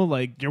doing though?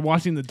 Like you're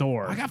watching the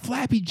door. I got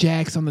Flappy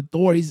Jacks on the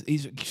door.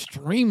 He's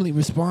extremely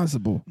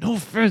responsible. no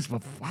offense,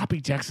 but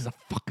Floppy Jacks is a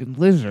fucking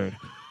lizard.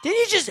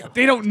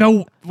 They don't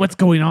know what's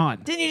going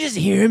on. Didn't you just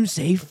hear him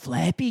say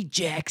Flappy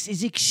Jacks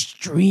is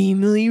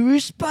extremely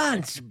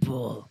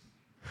responsible?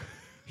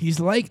 He's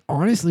like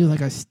honestly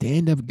like a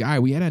stand-up guy.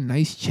 We had a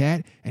nice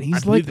chat, and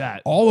he's believe like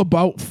that. all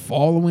about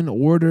following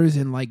orders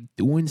and like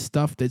doing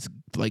stuff that's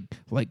like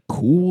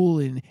cool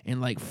and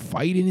like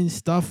fighting and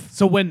stuff.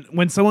 So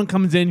when someone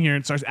comes in here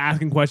and starts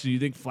asking questions, you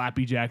think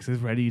Flappy Jacks is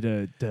ready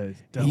to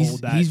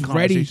hold that He's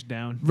ready conversation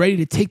down? ready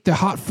to take the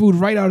hot food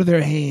right out of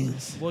their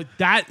hands. Well,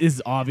 that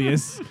is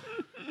obvious.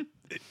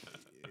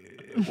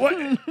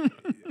 What?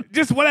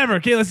 Just whatever.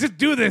 Okay, let's just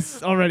do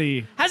this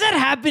already. Has that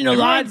happened a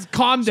Everyone's lot?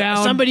 calm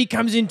down. Somebody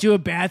comes into a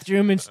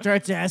bathroom and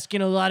starts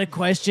asking a lot of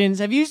questions.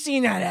 Have you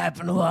seen that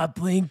happen a lot,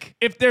 Blink?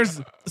 If there's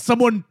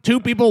two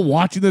people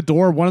watching the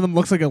door, one of them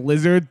looks like a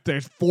lizard.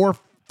 There's 4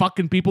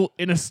 fucking people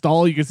in a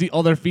stall. You can see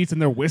all their feet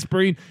and they're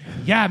whispering.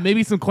 Yeah,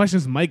 maybe some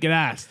questions might get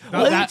asked.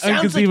 Not Well, that it sounds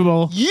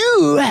inconceivable. like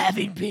you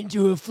haven't been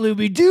to a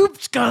Flooby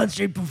Doops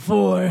concert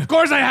before. Of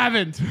course I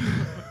haven't.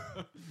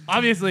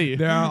 Obviously.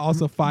 There are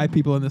also 5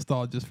 people in the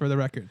stall, just for the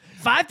record.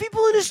 5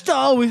 people in a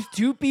stall with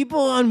 2 people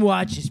on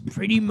watch is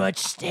pretty much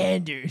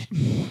standard.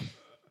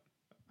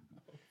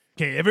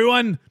 Okay,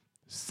 everyone,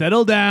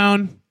 settle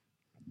down.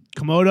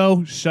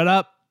 Komodo, shut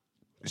up.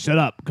 Shut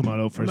up,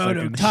 Komodo, for a Moto,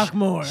 second. talk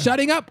more.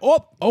 Shutting up.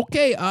 Oh,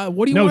 okay.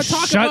 What do you No, want to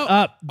talk shut about?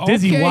 up.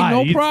 Dizzy, Okay, why?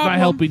 no It's problem. not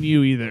helping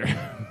you either.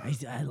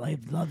 I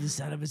love the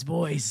sound of his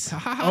voice.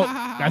 Oh,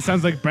 that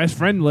sounds like best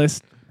friend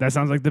list. That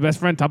sounds like the best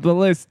friend, top of the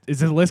list. Is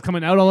this list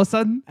coming out all of a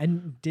sudden?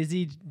 And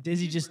Dizzy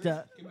just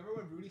Remember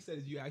when Rudy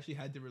said you actually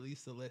had to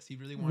release the list? He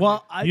really wanted.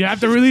 well, You have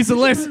to release a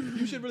list.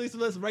 you should release the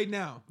list right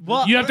now.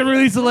 well, You have to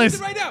release a Release it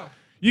list. right now.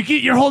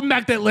 You're holding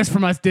back that list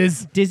from us,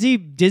 Diz.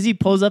 Dizzy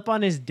pulls up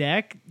on his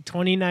deck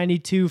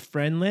 2092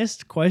 friend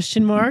list ?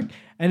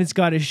 And it's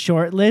got a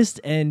short list,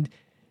 and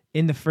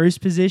in the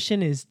first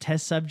position is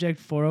test subject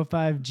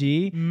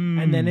 405G,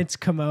 and then it's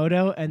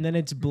Komodo, and then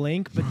it's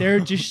Blink, but they're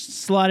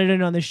just slotted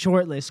in on the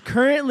short list.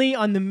 Currently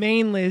on the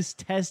main list,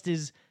 test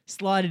is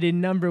slotted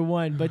in number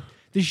 1, but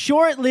the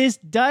short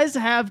list does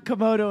have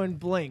Komodo and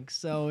Blink,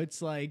 so it's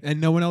like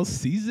And no one else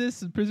sees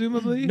this,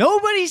 presumably?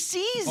 nobody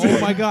sees Oh it.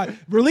 my God.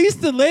 Release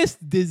the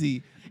list,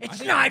 Dizzy.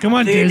 It's not Come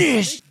on, Diz.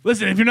 finished.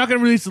 Listen, if you're not going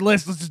to release the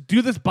list, let's just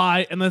do this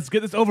buy and let's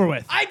get this over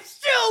with. I'm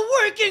still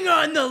working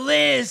on the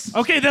list.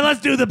 Okay, then let's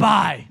do the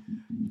buy.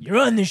 You're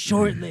on the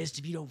short list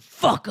if you don't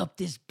fuck up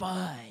this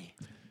buy.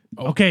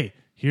 Okay,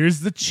 here's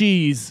the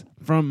cheese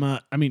from,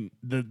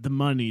 the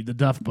money, the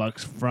Duff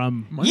Bucks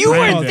from. You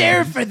Brandon. weren't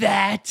there for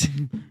that.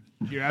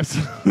 You're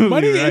absolutely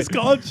Money right. is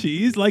called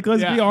cheese. Like,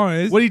 let's Yeah. be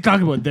honest. What are you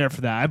talking about there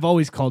for that? I've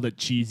always called it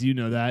cheese. You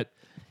know that.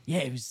 Yeah,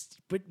 it was,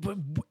 but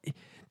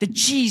the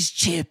cheese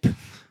chip.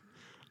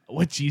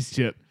 What cheese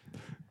chip?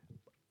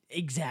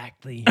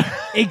 Exactly.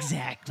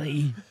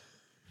 Exactly.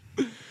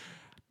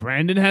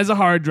 Brandon has a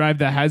hard drive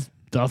that has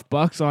Duff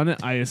Bucks on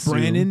it, I assume.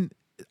 Brandon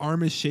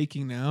arm is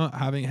shaking now,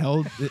 having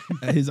held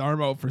his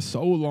arm out for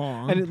so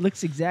long. And it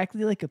looks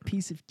exactly like a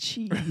piece of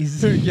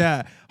cheese.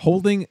 Yeah,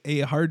 holding a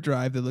hard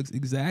drive that looks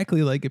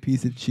exactly like a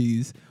piece of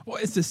cheese. Well,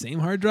 it's the same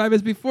hard drive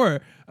as before.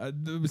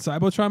 The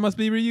Cybotron must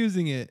be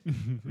reusing it.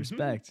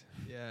 Respect.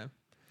 Yeah.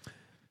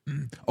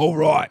 All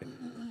right.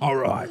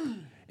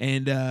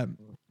 And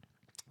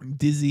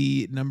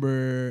Dizzy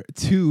number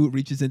 2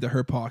 reaches into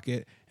her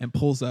pocket and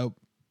pulls out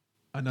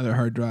another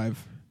hard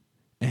drive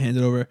and hands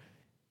it over.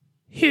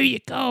 Here you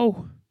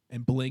go.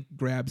 And Blink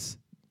number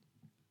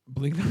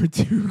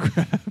 2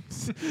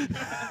 grabs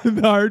the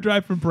hard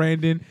drive from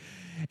Brandon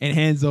and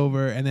hands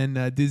over. And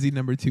then Dizzy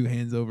number 2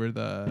 hands over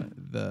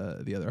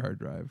the other hard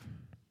drive.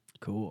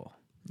 Cool.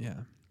 Yeah.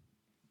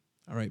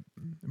 All right.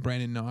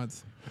 Brandon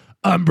nods.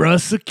 Umbra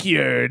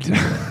secured.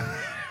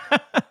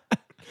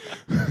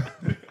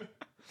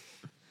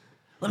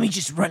 Let me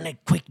just run a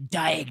quick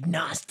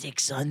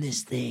diagnostics on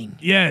this thing.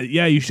 Yeah,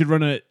 you should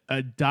run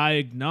a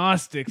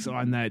diagnostics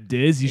on that,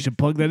 Diz. You should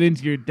plug that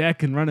into your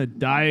deck and run a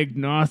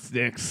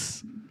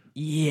diagnostics.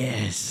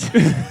 Yes.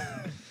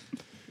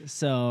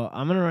 So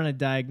I'm gonna run a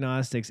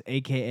diagnostics,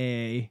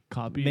 aka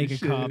Copy make your a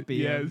shit. copy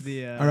Yes. of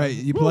the. All right.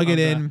 You plug it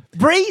in.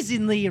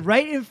 brazenly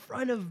right in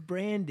front of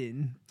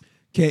Brandon.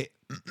 Okay.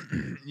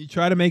 You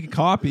try to make a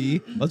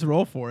copy. Let's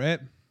roll for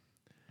it.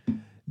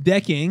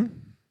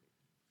 Decking.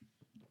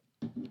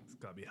 It's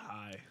gotta be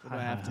high. What do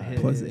I have to hit?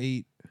 Plus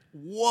 8.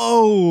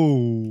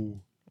 Whoa.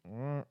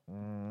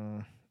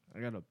 I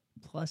got a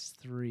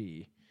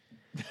 +3.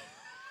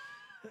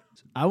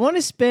 I want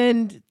to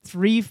spend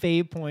 3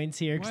 fate points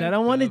here because I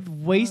don't want to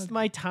waste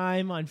my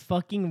time on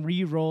fucking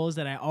re-rolls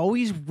that I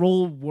always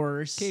roll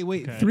worse. Okay,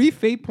 wait. 3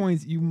 fate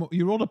points. You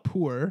rolled a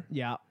poor.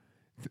 Yeah,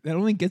 That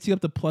only gets you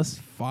up to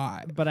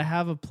 +5. but I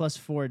have a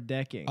 +4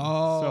 decking.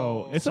 Oh.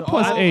 So it's a So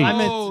 +8. I'm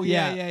at- Oh,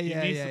 yeah.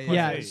 yeah. need some plus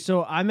yeah,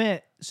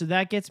 8. so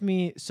that gets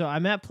me. So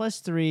I'm at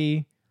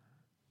 +3.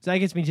 So that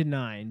gets me to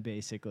 9,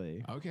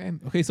 basically.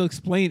 Okay, so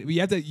explain.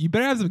 You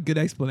better have some good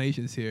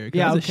explanations here. 'Cause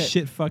Yeah, that was okay. a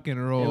shit fucking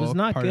roll. It was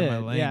not Pardon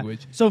good. my yeah.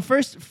 language. So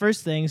first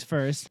things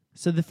first.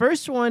 So the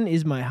first one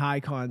is my high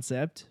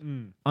concept.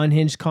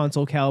 Unhinged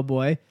console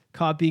cowboy.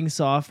 Copying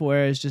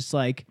software is just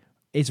like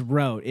it's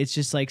rote. It's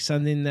just like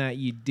something that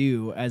you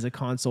do as a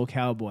console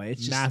cowboy.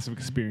 It's just Massive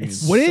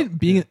experience. Wouldn't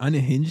being an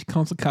unhinged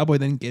console cowboy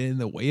then get in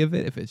the way of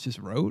it if it's just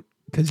rote?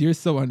 Because you're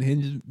so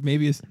unhinged,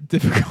 maybe it's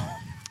difficult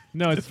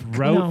No, it's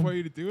rote. for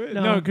you to do it.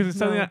 No, because it's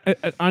something that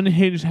an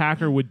unhinged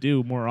hacker would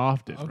do more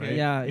often. Okay. Right?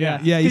 yeah. Yeah,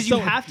 Because you're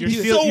you so- have to you're do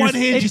still- it. you're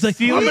unhinged. He's like,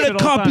 stealing I'm shit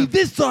gonna all the copy time.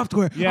 this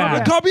software. Yeah. I'm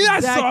gonna copy that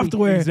Exactly.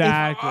 software.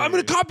 Exactly. I'm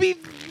gonna copy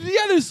the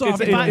other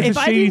software. It's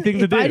a shady thing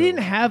to if I do.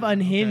 didn't have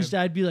Unhinged,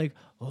 I'd be like,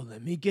 oh,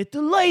 let me get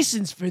the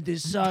license for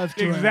this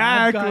software. I've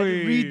got to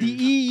Exactly. read the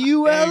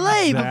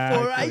EULA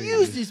before I Exactly.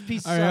 use this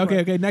piece of All right, software.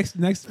 okay.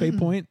 Next fate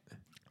point.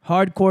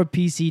 Hardcore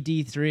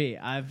PCD3.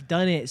 I've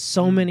done it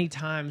so many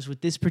times with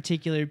this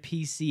particular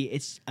PC.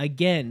 It's,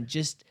 again,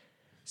 just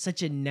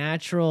such a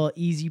natural,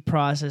 easy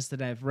process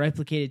that I've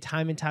replicated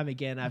time and time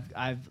again.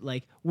 I've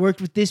like worked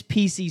with this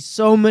PC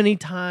so many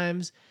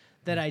times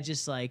that I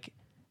just like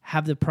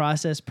have the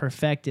process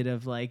perfected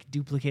of like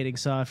duplicating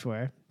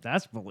software.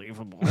 That's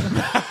believable.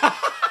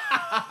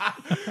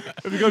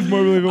 It becomes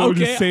more believable to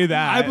just say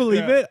that. I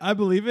believe it. I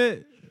believe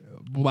it.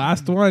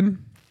 Last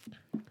one.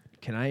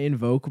 Can I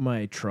invoke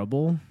my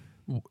trouble?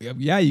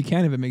 Yeah, you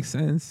can if it makes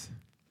sense.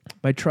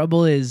 My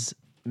trouble is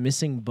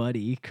missing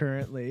Buddy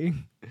currently.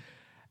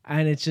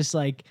 And it's just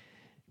like,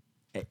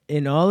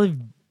 in all of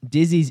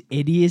Dizzy's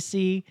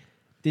idiocy,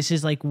 this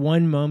is like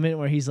one moment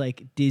where he's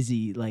like,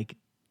 Dizzy, like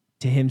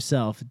to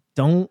himself,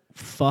 don't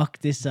fuck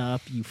this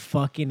up, you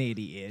fucking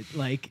idiot.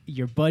 Like,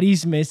 your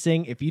buddy's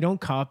missing. If you don't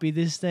copy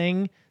this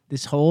thing,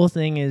 this whole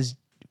thing is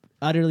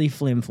utterly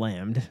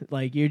flim-flammed.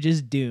 Like, you're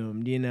just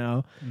doomed, you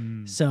know?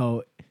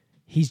 So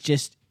he's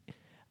just,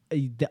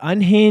 the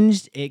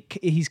unhinged,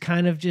 he's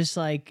kind of just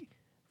like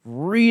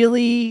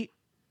really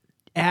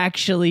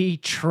actually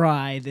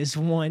try this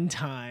one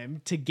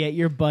time to get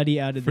your buddy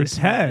out of this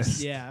mess.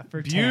 Tess. Yeah,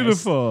 for Tess.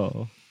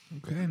 Beautiful.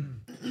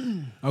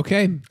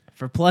 Okay.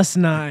 For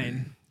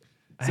 +9,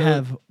 I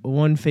have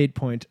 1 fate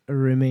point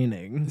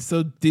remaining.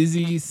 So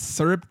Dizzy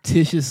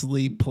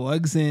surreptitiously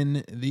plugs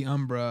in the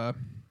Umbra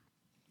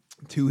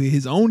to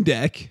his own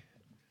deck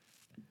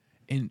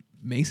and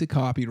makes a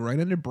copy right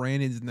under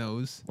Brandon's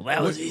nose. Well,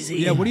 that was easy.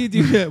 Yeah, what do you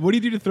do? What do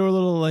you do to throw a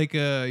little like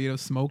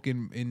smoke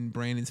in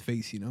Brandon's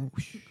face?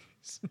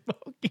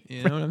 Smoking.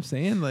 You know what I'm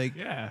saying? Like,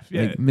 Yeah.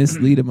 like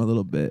mislead him a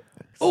little bit.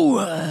 Oh,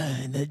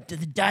 the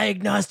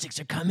diagnostics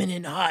are coming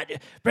in hot.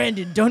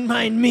 Brandon, don't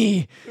mind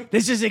me.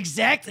 This is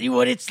exactly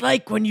what it's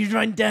like when you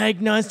run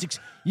diagnostics.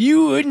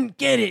 You wouldn't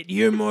get it.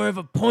 You're more of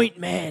a point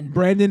man.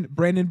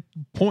 Brandon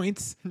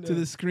points to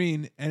the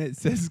screen and it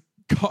says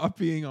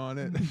copying on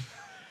it.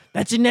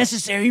 That's a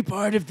necessary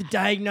part of the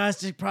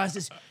diagnostic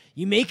process.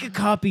 You make a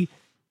copy.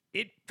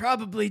 It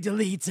probably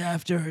deletes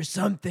after or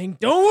something.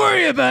 Don't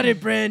worry about it,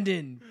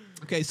 Brandon.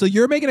 Okay, so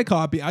you're making a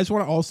copy. I just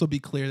want to also be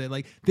clear that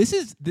like this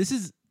is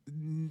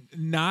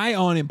nigh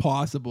on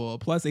impossible.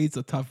 +8's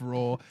a tough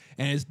roll,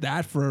 and it's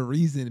that for a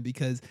reason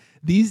because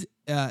these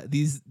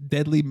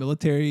deadly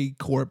military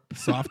corp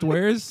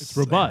softwares It's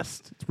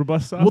robust. It's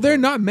robust software. well, they're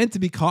not meant to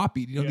be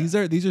copied. These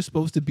are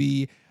supposed to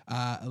be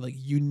like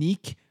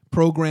unique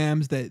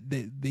programs that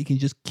they can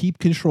just keep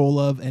control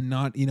of and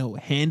not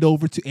hand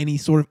over to any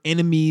sort of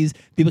enemies.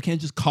 People can't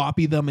just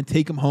copy them and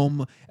take them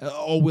home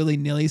all willy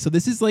nilly. So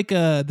this is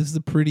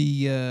a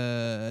pretty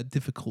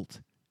difficult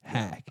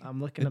hack.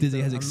 I'm looking that up, Dizzy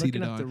the, has I'm exceeded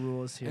looking up on. the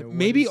rules here. What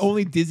Maybe is-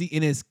 only Dizzy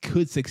Innes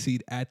could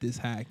succeed at this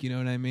hack. You know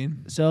what I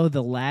mean? So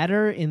the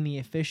ladder in the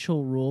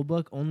official rule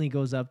book only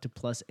goes up to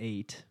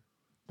 +8.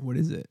 What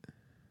is it?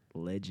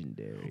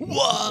 Legendary.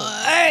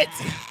 What?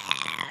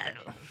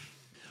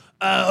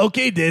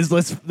 Okay, Diz,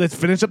 let's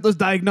finish up those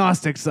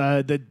diagnostics.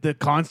 The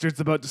concert's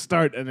about to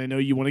start, and I know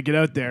you want to get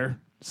out there,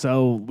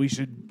 so we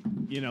should,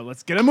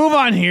 let's get a move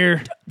on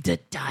here. The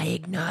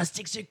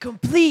diagnostics are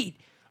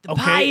complete. The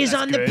Okay, pie is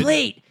that's on good. the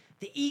plate.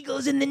 The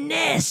eagle's in the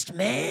nest,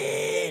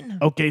 man.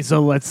 Okay,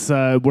 so let's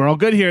we're all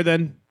good here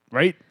then,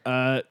 right?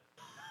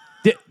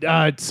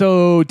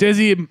 So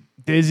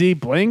Dizzy,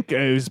 Blink,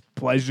 it was a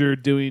pleasure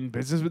doing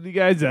business with you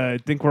guys. I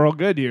think we're all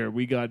good here.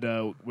 We got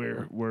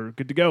we're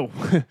good to go.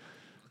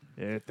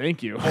 Yeah,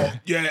 thank you.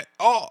 Yeah.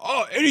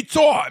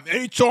 Anytime.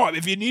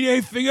 If you need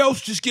anything else,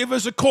 just give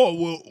us a call.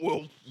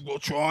 We'll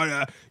try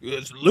to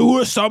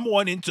lure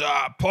someone into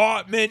our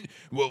apartment.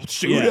 We'll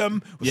shoot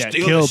them. We'll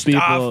steal kill the stuff.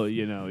 people.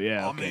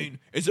 Yeah. I Okay. mean,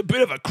 it's a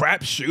bit of a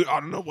crapshoot.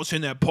 I don't know what's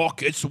in their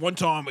pockets. One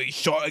time we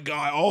shot a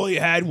guy. All he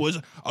had was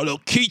a little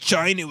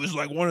keychain. It was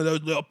like one of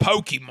those little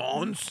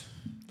Pokemons.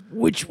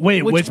 Which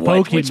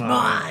Pokemon? Which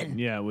mon?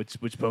 Yeah, which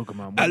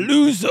Pokemon? A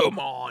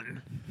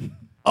Luzomon.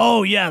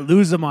 Oh yeah,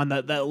 Luzamon,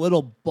 that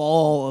little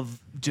ball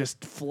of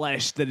just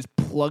flesh that is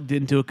plugged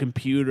into a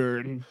computer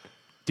and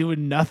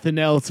doing nothing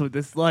else with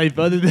its life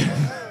other than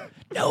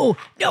No,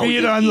 Read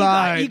you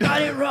online.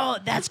 got it wrong.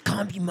 That's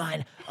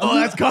Compumon.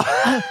 that's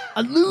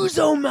A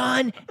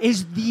Luzomon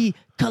is the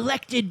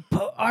collected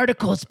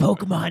articles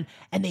Pokemon,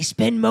 and they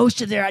spend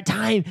most of their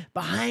time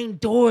behind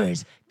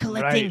doors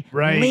collecting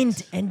Right.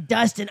 lint and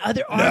dust and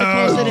other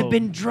articles that have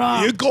been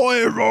dropped. You got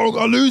it wrong.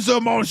 A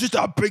Luzomon's just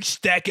a big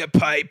stack of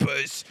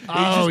papers.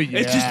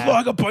 It's just yeah.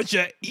 like a bunch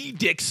of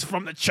edicts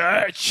from the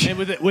church. and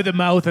with a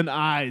mouth and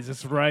eyes.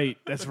 That's right.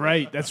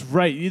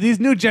 These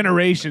new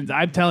generations,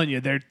 I'm telling you,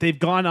 they've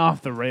gone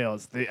off the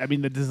rails. The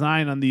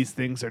design on these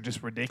things are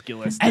just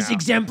ridiculous. As now.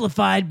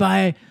 exemplified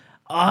by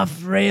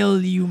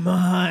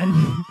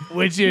Off-Railumon,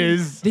 Which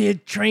is the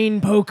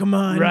trained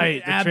Pokemon,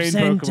 Right, the trained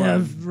absent Pokemon.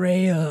 of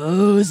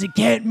rails. It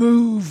can't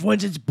move.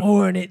 Once it's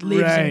born, it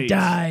lives Right. and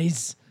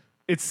dies.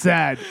 it's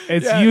sad.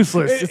 It's Yeah,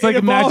 useless. it- It's like it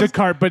a magic evolves-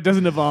 cart, but it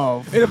doesn't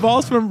evolve. It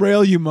evolves from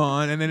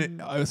Railumon, and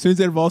then as soon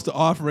as it evolves to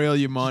off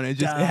Railumon, it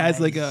has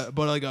like a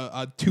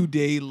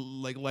 2-day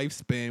like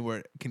lifespan where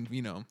it can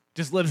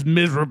Just lives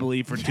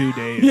miserably for 2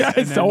 days. yeah, and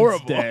it's then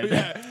horrible. dead.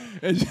 Yeah.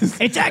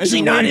 It's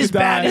actually just not waiting as to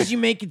bad die. as you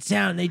make it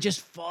sound. They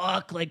just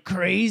fuck like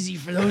crazy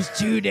for those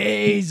 2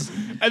 days.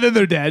 And then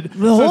they're dead.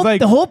 The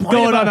whole point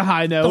going of on a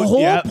high note. The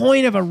whole Yep.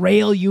 point of a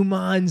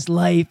Railumon's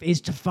life is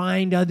to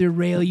find other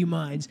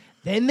Railumons.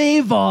 Then they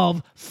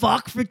evolve,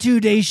 fuck for 2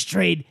 days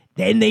straight,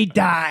 then they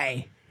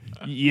die.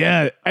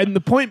 Yeah, and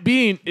the point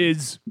being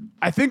is,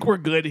 I think we're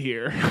good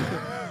here.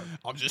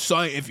 I'm just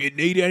saying, if you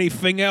need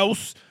anything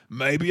else,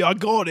 maybe I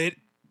got it.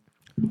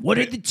 What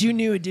are the 2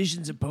 new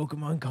editions of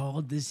Pokemon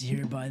called this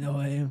year, by the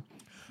way?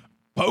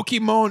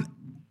 Pokemon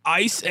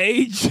Ice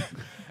Age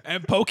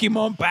and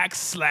Pokemon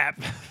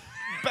Backslap.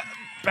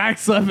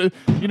 Backslap,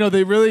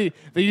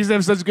 they used to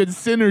have such good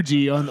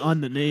synergy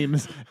on the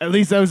names. At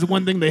least that was the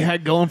one thing they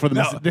had going for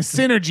them. No. The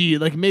synergy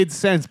made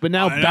sense, but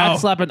now I know.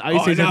 Backslap and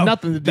Ice Age I know. have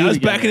nothing to do That was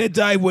together. back in the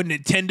day when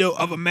Nintendo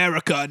of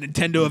America and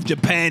Nintendo of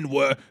Japan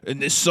were in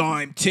the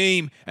same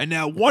team, and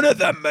now one of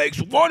them makes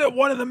the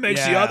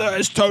Yeah. other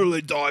is totally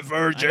I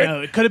divergent.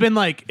 know, it could have been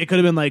like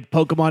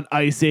Pokemon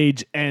Ice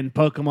Age and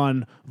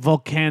Pokemon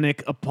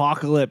Volcanic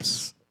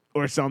Apocalypse.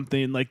 or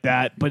something like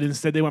that, but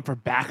instead they went for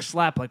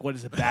backslap. Like, what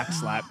is a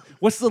backslap?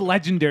 What's the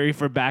legendary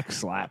for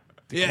backslap?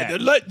 Yeah,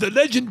 the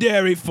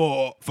legendary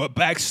for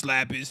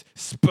backslap is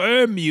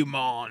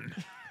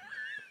Spermumon.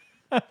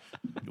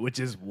 Which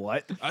is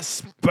what? A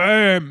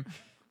sperm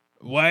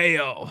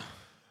whale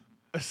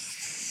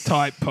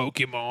type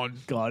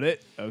Pokemon. Got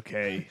it.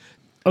 Okay.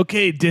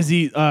 Okay,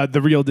 Dizzy, the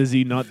real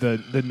Dizzy, not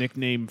the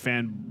nickname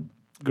fan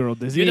girl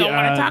Dizzy. You don't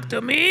want to talk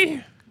to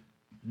me?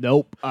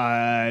 Nope.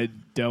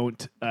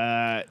 Don't.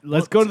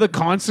 Let's go to the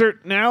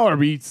concert now. Are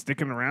we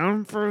sticking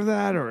around for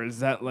that, or is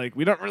that like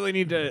we don't really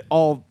need to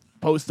all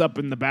post up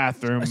in the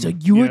bathroom? So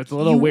you were, it's a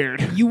little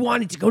weird. You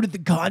wanted to go to the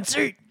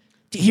concert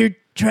to hear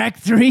track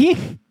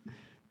 3?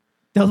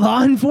 The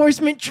law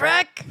enforcement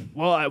track?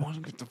 Well, I want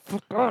to get the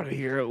fuck out of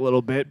here a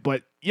little bit,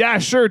 but yeah,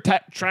 sure.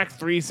 Track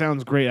 3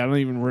 sounds great. I don't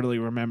even really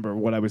remember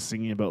what I was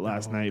singing about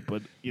last night,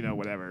 but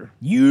whatever.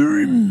 You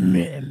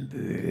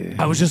remember.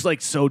 I was just like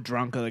so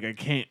drunk, like I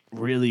can't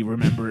really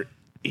remember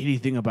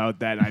anything about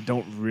that, and I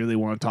don't really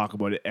want to talk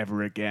about it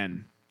ever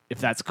again. If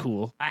that's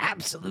cool.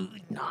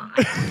 Absolutely not.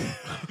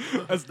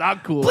 That's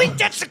not cool. Blink,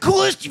 that's the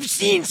coolest you've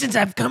seen since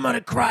I've come out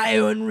of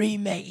cryo and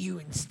re-met you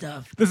and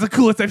stuff. That's the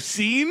coolest I've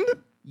seen?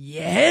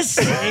 Yes,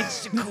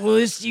 it's the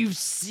coolest you've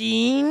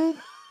seen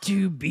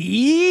to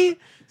be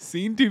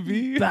Seen to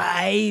be?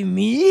 by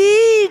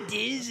me,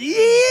 Dizzy.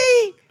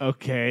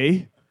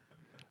 Okay.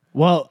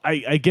 Well,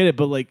 I get it,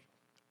 but like,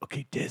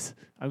 okay, Diz,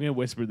 I'm going to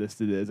whisper this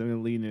to Diz. I'm going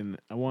to lean in.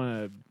 I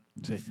want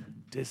to say,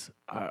 Diz,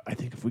 I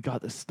think if we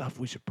got this stuff,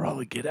 we should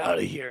probably get out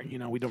of here.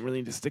 We don't really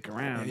need to stick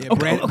around. Yeah,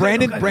 Okay,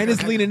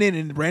 Brandon's leaning in,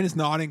 and Brandon's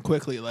nodding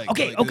quickly. Like,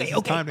 Okay, like, this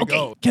is time to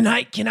go. Can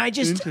I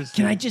just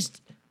Interesting.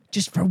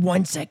 just for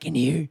 1 second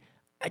here,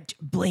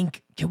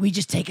 Blink? Can we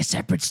just take a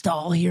separate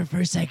stall here for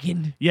a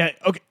second? Yeah,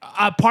 okay.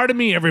 Pardon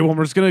me, everyone.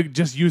 We're just going to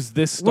just use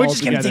this stall We're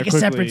just gonna together take a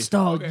quickly. separate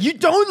stall. You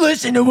don't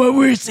listen to what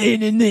we're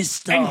saying in this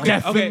stall. And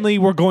definitely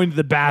we're going to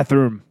the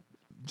bathroom.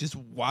 Just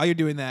while you're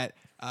doing that,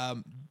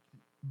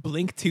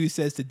 Blink 2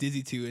 says to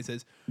Dizzy 2 and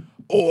says,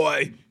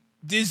 Oi,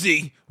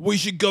 Dizzy, we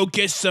should go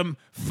get some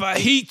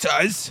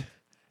fajitas.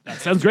 That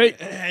sounds great.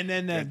 and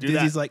then do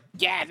Dizzy's that. like,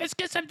 Yeah, let's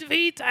get some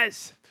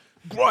fajitas.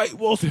 Great,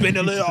 we'll spend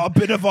a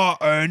bit of our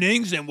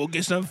earnings and we'll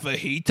get some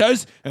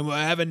fajitas and we'll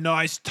have a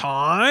nice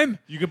time.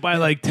 You could buy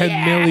like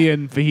 10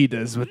 million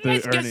fajitas with the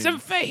Let's get earnings. some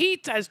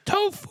fajitas,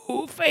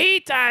 tofu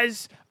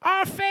fajitas,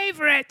 our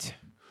favorite.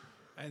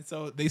 and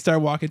so they start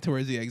walking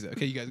towards the exit.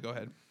 Okay, you guys go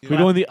ahead. We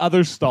go in the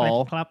other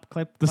stall, Clap,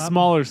 clap, the clap.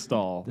 smaller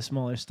stall. The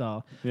smaller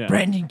stall. Yeah.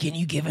 Brandon, can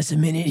you give us a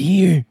minute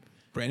here?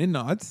 Brandon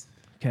nods.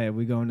 Okay,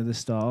 we go into the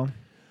stall.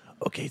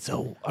 Okay,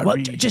 so Well,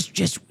 just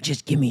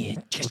give me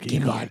a, just Okay, give you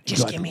me got a, it,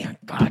 just got give it. me a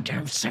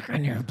goddamn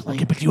second here,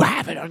 Blink. but you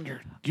have it on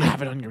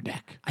your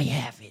deck. I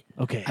have it.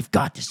 Okay. I've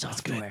got the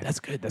software. That's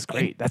good. That's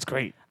great. That's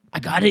great. I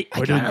got it.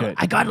 We're doing good.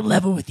 I got to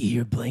level with you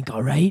here, Blink.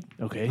 All right.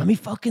 Okay. Let me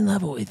fucking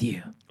level with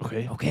you.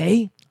 Okay.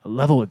 Okay.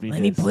 Level with me.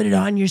 Let me Diz. put it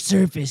on your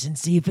surface and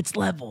see if it's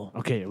level.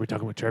 Okay, are we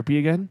talking with Chirpy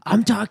again?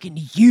 I'm talking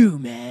to you,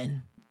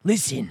 man.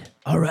 Listen,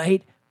 all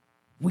right?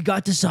 We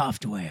got the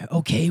software,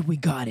 okay? We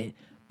got it.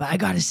 But I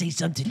gotta say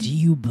something to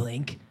you,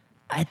 Blink.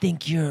 I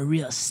think you're a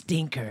real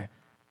stinker.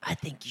 I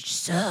think you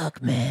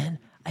suck, man.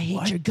 I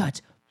hate your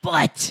guts.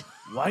 But,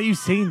 Why are you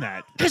saying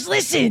that? because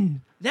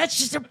listen, that's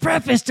just a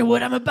preface to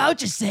what I'm about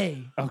to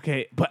say.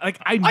 Okay, but like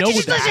I know Why don't you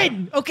what just that.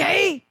 listen,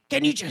 okay?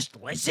 Can you just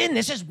listen?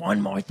 This is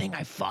one more thing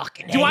I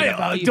fucking hate Do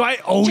about you. I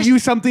owe Just- you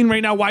something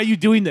right now? Why are you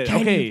doing this?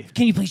 Can Okay. you,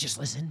 can you please just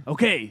listen?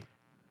 Okay.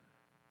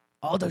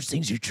 All those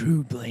things are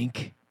true,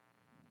 Blink.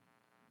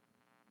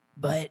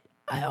 But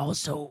I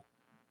also,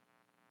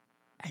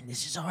 and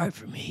this is hard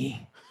for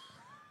me,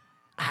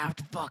 I have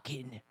to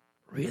fucking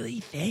really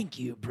thank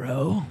you,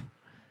 bro.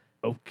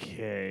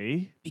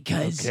 Okay.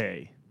 Because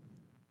Okay.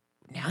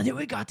 now that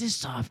we got this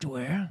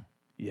software,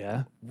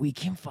 Yeah. we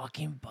can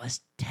fucking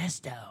bust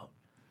test out.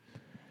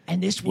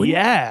 And this wouldn't,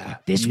 Yeah.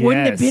 this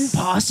wouldn't have been Yes.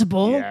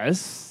 possible.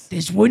 Yes.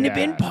 This wouldn't have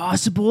been Yeah.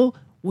 possible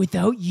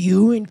without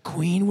you and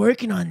Queen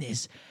working on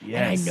this. And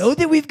I Yes. know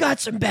that we've got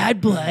some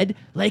bad blood.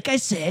 Like I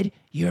said,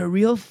 you're a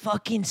real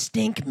fucking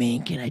stink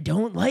mink, and I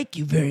don't like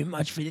you very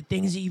much for the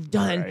things that you've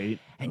done. Right,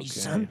 And you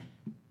okay.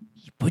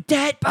 you put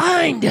that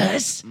behind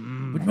us,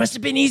 which must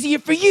have been easier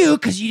for you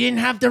because you didn't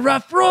have the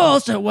rough roll,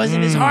 so it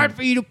wasn't as hard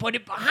for you to put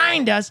it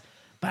behind us.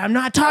 But I'm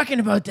not talking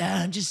about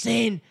that. I'm just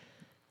saying,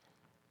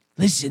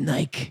 listen,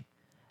 like,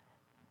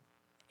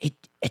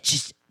 it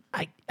just,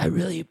 I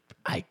really,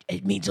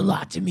 it means a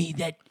lot to me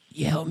that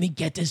you helped me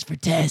get this for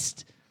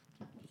test.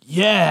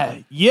 Yeah.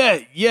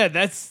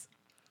 That's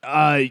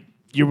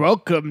you're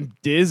welcome,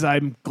 Diz.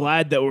 I'm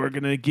glad that we're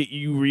gonna get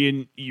you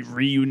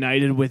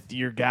reunited with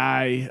your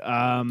guy.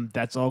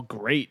 That's all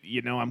great.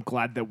 I'm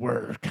glad that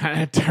we're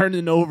kind of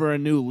turning over a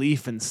new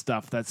leaf and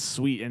stuff. That's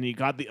sweet. And you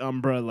got the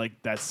Umbra.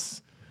 Like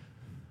that's.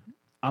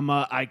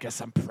 I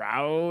guess I'm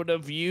proud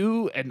of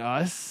you and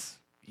us.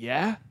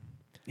 Yeah.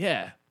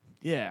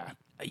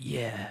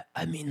 Yeah,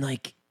 I mean,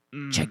 like,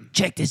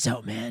 check this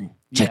out, man.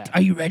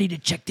 Are you ready to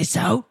check this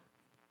out?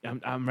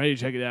 I'm ready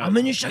to check it out. I'm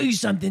gonna show you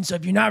something. So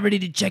if you're not ready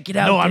to check it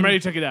out, No, I'm then- ready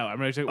to check it out. I'm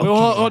ready to check. Okay.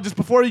 Well, just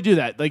before you do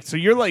that, like, so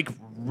you're like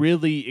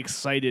really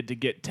excited to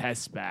get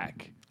Tess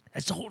back.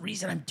 That's the whole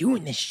reason I'm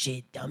doing this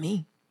shit,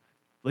 dummy.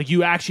 Like,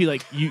 you actually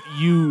like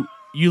you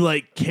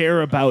like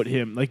care about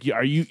him. Like,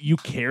 you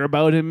care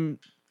about him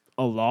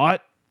a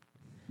lot.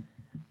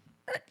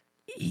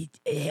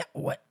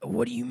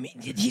 What do you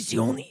mean? He's the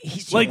only.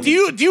 He's the Like,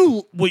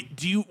 only,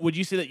 would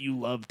you say that you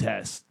love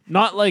Tess?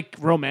 Not like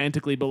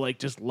romantically, but like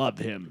just love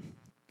him.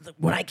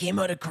 When I came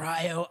out of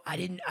cryo, I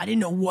didn't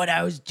know what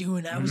I was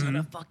doing. I was on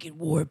a fucking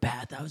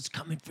warpath. I was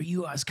coming for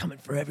you. I was coming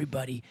for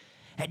everybody.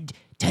 And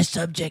Test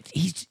Subject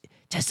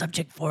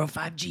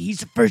 405G. He's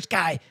the first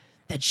guy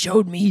that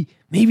showed me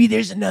maybe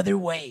there's another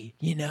way.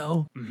 You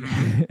know,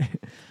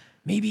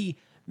 maybe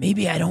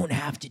I don't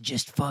have to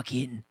just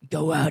fucking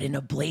go out in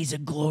a blaze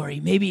of glory.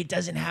 Maybe it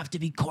doesn't have to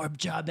be corp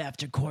job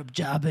after corp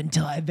job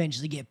until I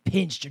eventually get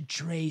pinched or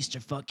traced or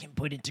fucking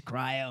put into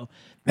cryo.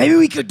 Maybe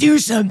we could do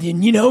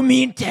something, you know,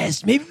 me and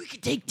Tess. Maybe we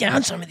could take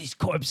down some of these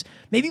corps.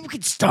 Maybe we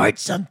could start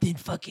something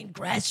fucking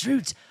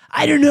grassroots.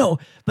 I don't know,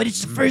 but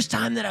it's the first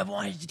time that I've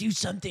wanted to do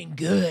something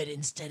good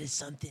instead of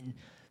something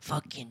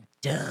fucking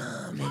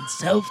dumb and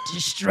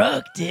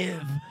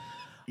self-destructive.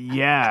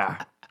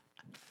 Yeah.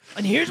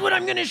 And here's what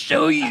I'm gonna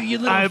show you, you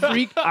little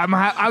freak.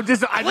 I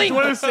just Blink.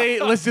 want to say,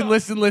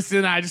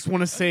 listen. I just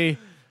want to say,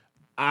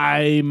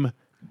 I'm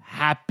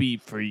happy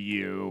for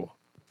you.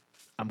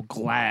 I'm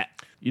glad.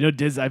 You know,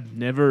 Diz, I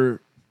don't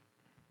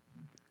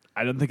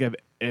think I've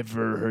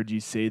ever heard you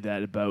say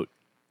that about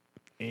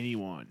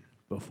anyone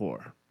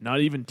before.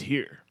 Not even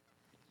Tyr.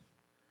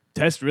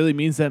 Tess really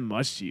means that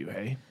much to you,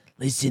 hey?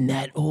 Listen,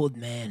 that old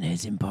man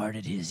has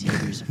imparted his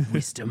years of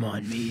wisdom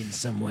on me in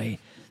some way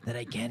that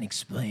I can't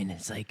explain.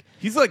 It's like,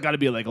 He's like got to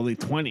be like only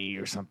 20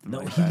 or something. no,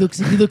 like he that.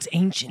 looks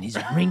ancient. His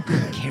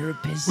wrinkled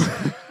carapace,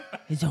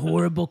 his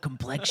horrible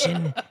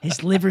complexion,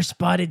 his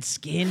liver-spotted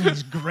skin,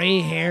 his gray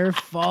hair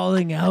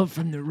falling out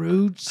from the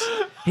roots,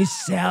 his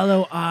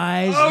sallow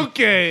eyes.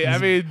 Okay, I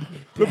mean,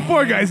 the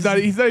poor guy's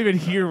he's not even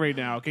here right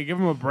now. Okay, give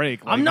him a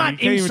break. Like, I'm he not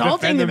can't even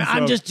insulting defend him. I'm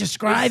himself. just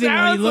describing it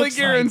what he sounds looks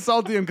like you're like.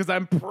 insulting him because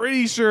I'm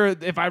pretty sure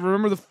if I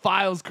remember the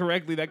files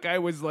correctly, that guy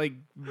was like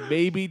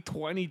maybe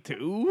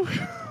 22.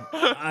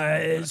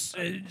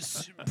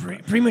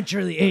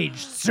 Prematurely aged,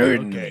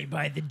 certainly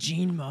by the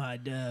Gene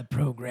Mod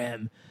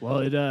program. Well,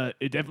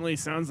 it definitely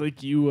sounds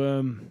like you.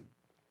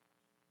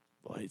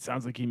 Well, it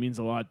sounds like he means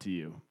a lot to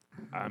you.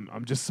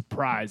 I'm just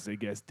surprised, I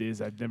guess,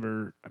 Diz. I've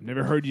never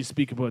heard you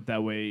speak about it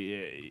that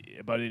way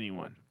about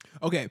anyone.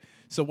 Okay,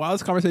 so while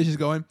this conversation is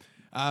going,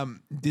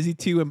 Dizzy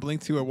 2 and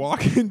Blink 2 are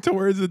walking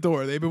towards the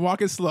door. They've been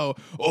walking slow.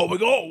 Oh, we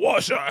gotta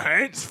wash our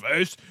hands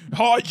first.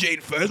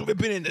 Hygiene first. We've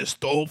been in the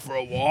stall for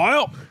a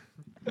while.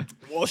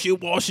 Washy,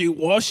 washy,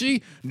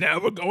 washy. Now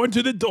we're going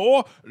to the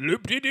door.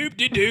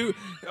 Loop-de-doop-de-doo.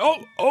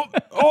 Oh,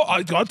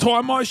 I gotta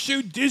tie my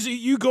shoe. Dizzy,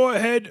 you go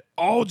ahead.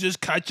 I'll just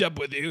catch up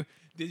with you.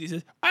 Dizzy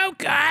says,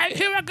 okay,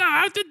 here I go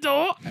out the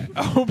door.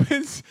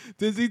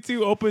 Dizzy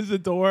 2 opens the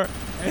door,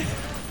 and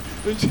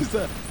there's just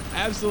an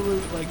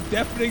absolute, like,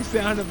 deafening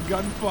sound of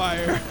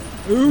gunfire.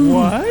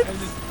 What?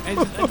 And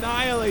just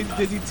annihilates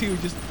Dizzy 2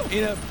 just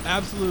in an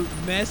absolute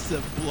mess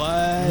of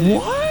blood,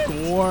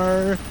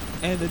 gore,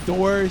 and the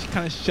door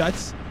kind of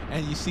shuts,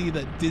 and you see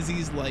that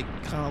Dizzy's like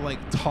kind of like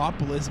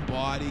topless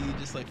body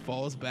just like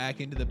falls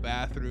back into the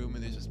bathroom,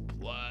 and there's just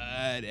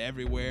blood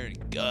everywhere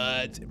and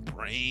guts and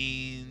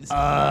brains.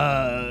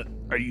 Are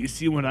you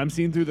seeing what I'm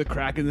seeing through the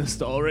crack in the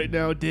stall right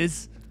now,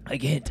 Diz? I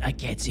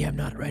can't see. I'm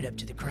not right up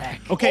to the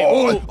crack. Okay.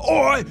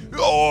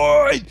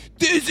 Oi,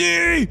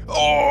 Dizzy.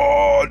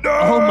 Oh, no.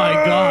 Oh my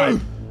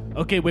God.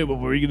 Okay, wait. What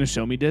were you gonna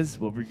show me, Diz?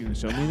 What were you gonna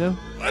show me though?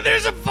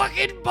 There's a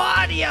fucking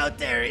body out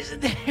there,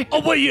 isn't there?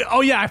 Oh wait,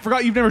 I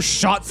forgot you've never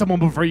shot someone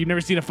before. You've never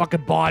seen a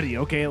fucking body.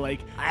 Okay, like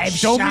I've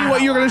show me shot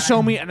what a you're gonna lot.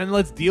 show me, and then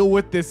let's deal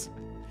with this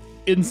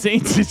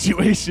insane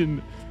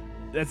situation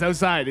that's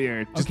outside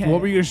here. Just Okay.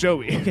 what were you gonna show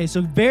me? Okay,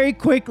 so very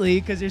quickly,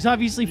 because there's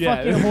obviously Yeah.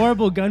 fucking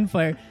horrible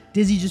gunfire,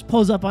 Dizzy just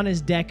pulls up on his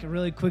deck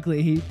really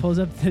quickly. He pulls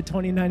up the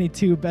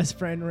 2092 best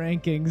friend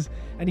rankings,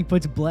 and he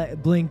puts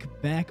Blink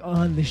back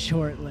on the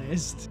short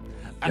list.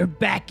 You're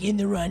back in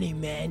the running,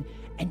 man.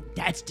 And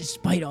that's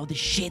despite all the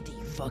shit that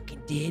you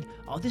fucking did,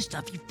 all the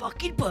stuff you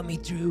fucking put me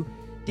through.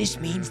 This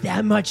means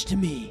that much to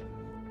me.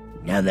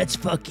 Now let's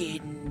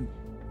fucking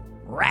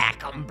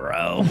rack 'em,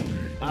 bro.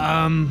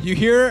 You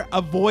hear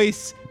a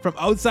voice from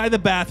outside the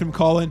bathroom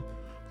calling,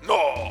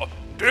 No,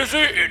 Dizzy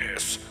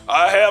Innes,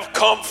 I have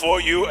come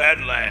for you at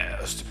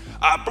last.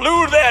 I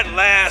blew that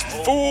last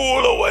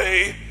fool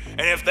away,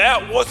 and if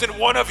that wasn't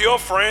one of your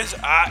friends,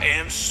 I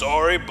am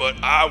sorry,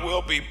 but I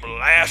will be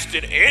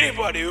blasting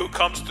anybody who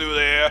comes through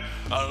there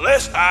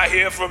unless I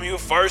hear from you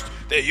first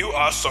that you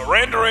are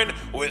surrendering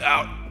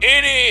without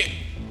any,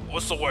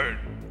 what's the word?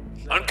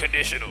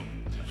 Unconditional.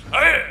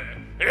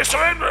 You're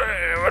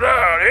surrendering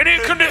without any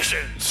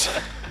conditions.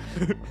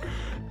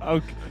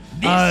 Okay.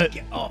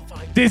 Oh,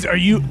 fine. Diz, are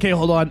you okay?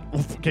 Hold on.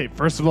 Okay,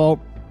 first of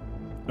all,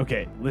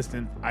 okay,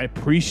 listen. I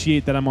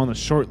appreciate that I'm on the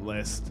short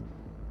list.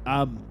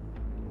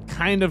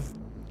 Kind of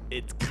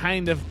it's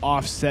kind of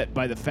offset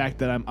by the fact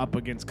that I'm up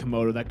against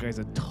Komodo. That guy's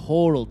a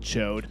total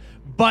chode.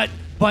 But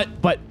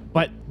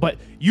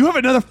you have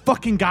another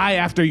fucking guy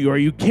after you. Are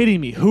you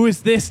kidding me? Who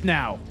is this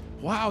now?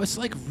 Wow, it's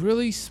like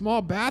really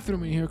small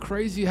bathroom in here.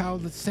 Crazy how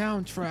the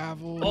sound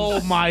travels. Oh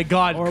my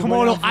God, Or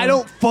Komodo! whatever. I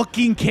don't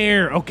fucking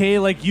care. Okay,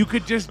 like you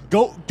could just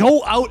go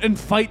out and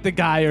fight the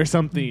guy or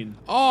something.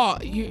 Oh,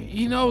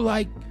 you know,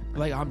 like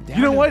I'm down.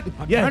 You know to, what?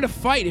 I'm Yeah. down to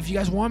fight. If you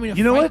guys want me to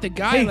You know fight what? the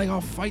guy, Hey. like I'll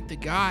fight the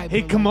guy.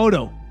 Hey, but, like,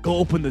 Komodo, go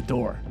open the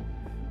door.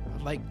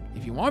 Like,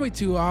 if you want me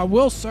to, I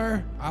will,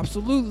 sir.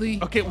 Absolutely.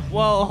 Okay,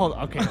 well, hold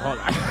on. Okay, hold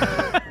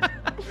on.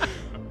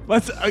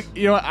 Let's.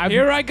 You know what?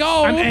 Here I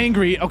go. I'm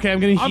angry. Okay, I'm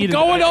getting I'm heated.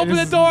 going to open This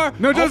the is- door.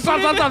 No, just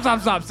Open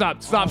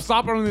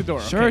stop opening the door.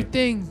 Sure Okay.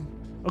 thing.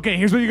 Okay,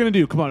 here's what you're gonna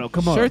do.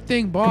 Komodo. Sure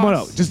thing, boss.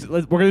 Komodo, just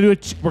we're gonna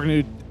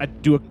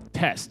do a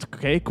test.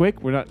 Okay,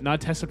 quick. We're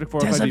not test subject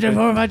 4 Test or 5. subject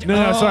 4 or 5.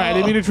 No, sorry, I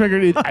didn't mean to Oh. trigger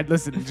it.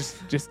 Listen, just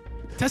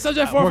Test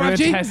subject we're 4 gonna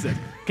 5G. test it.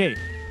 Okay,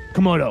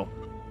 Komodo,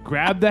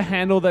 grab the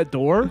handle of that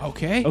door.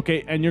 Okay.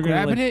 Okay, and you're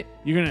gonna Grabbing it.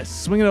 You're gonna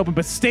swing it open,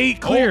 but stay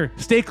clear.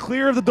 Stay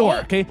clear of the door.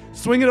 Oh. Okay,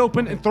 swing it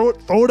open and throw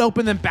it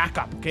open, then back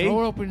up. Okay.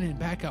 Throw it open and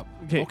back up.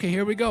 Okay. Okay,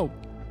 here we go.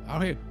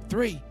 Out here.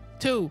 3,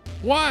 2,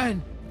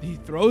 1. He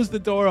throws the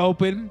door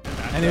open,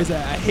 and there's a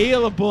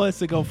hail of bullets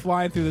that go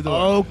flying through the door.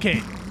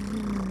 Okay.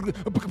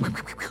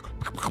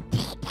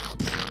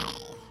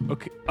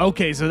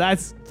 Okay, so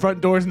that's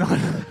front door's not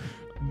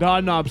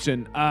an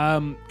option.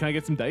 Can I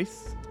get some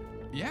dice?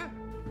 Yeah.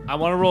 I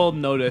want to roll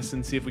notice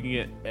and see if we can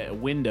get a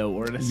window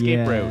or an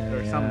escape route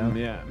or something.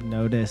 Yeah.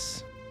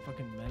 Notice.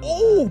 Fucking metal.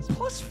 Oh,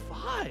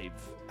 +5.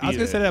 I was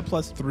gonna say that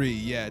 +3,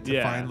 yeah, to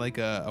Yeah. find like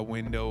a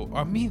window.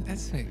 I mean,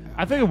 that's like,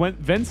 I think it went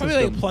vent probably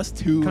system. like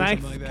 +2. Can or I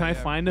something like that, can I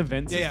yeah. find a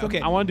vent Yeah, system? okay.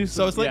 I want to do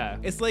So something.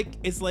 it's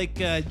like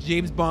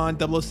James Bond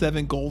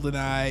 007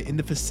 GoldenEye in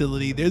the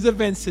facility. There's a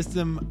vent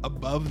system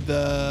above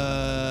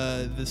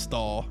the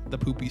stall, the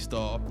poopy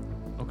stall.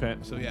 Okay.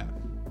 So yeah,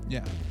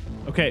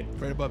 Okay.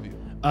 right above you.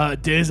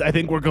 Diz, I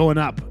think we're going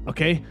up.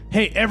 Okay.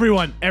 Hey,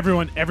 everyone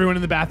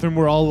in the bathroom.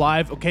 We're all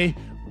live. Okay.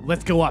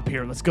 Let's go up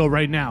here. Let's go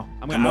right now.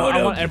 I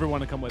Komodo, want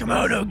everyone to come with us.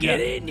 Komodo, get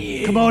in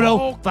here.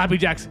 Komodo, Flappy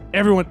Jacks,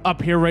 everyone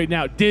up here right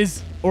now.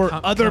 Diz or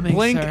other coming,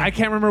 Blink, sir. I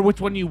can't remember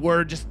which one you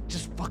were. Just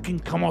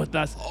fucking come with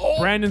us.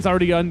 Brandon's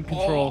already on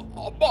control.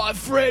 My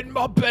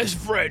best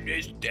friend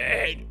is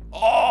dead. Oh,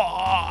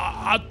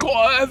 I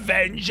gotta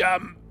avenge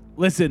him.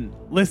 Listen.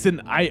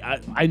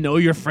 I know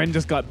your friend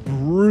just got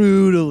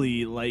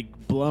brutally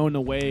blown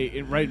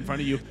away right in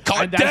front of you.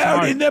 Cut and that's down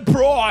hard. in the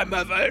prime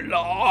of her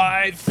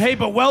life. Hey,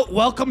 but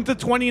welcome to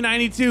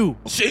 2092.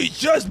 She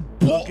just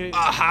bought Okay. a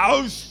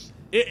house.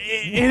 It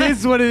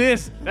is what it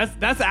is.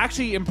 That's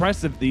actually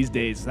impressive these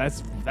days.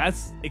 That's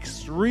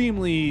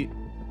extremely.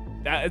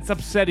 It's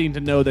upsetting to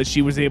know that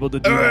she was able to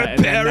do Her that,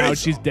 and then now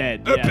parents- she's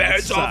dead. Her Yeah, that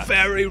parents are sucks.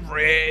 very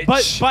rich.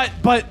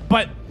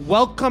 But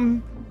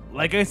welcome,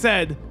 like I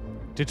said,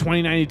 to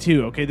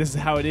 2092. Okay, this is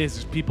how it is.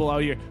 There's people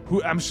out here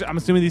who I'm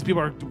assuming these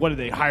people are, what are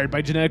they, hired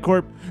by Genetic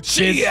Corp?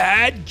 she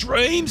had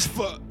dreams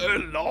for her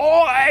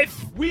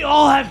life. We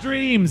all have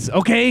dreams.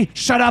 Okay,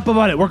 shut up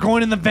about it. We're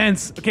going in the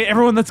vents. Okay,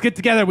 everyone, let's get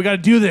together. We got to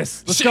do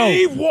this. Let's go.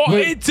 She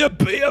wanted to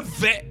be a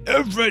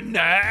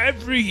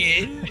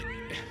veterinarian.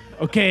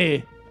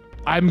 Okay,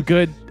 I'm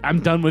good. I'm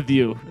done with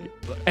you.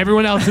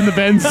 Everyone else in the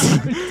vents.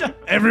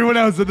 Everyone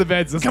else in the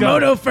vents. Let's Komodo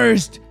go.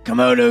 first.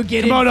 Komodo,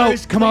 get in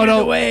first. Clear the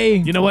Komodo. way.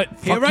 You know what?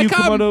 Here Fuck I you,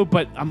 come. Komodo.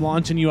 But I'm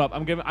launching you up.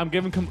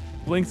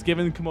 Blink's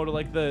giving Komodo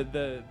like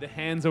the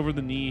hands over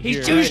the knee. He's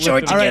here. too Lift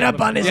short him to up. get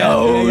up on his Yeah,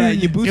 own. yeah,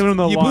 you boost Give him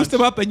the you launch. boost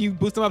him up, and you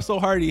boost him up so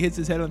hard he hits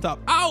his head on top.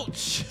 Ouch!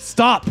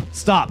 Stop.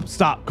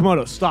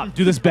 Komodo, stop.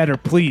 Do this better,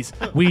 please.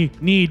 We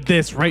need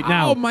this right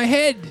now. Ow, my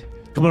head.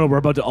 Komodo, we're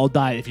about to all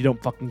die if you don't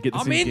fucking get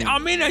this game.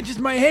 I just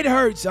my head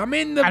hurts. I'm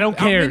in the I don't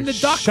care. I'm in the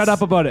ducts. Shut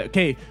up about it.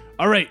 Okay.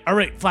 All right.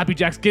 Flappy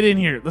Jacks, get in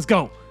here. Let's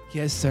go.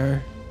 Yes,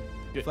 sir.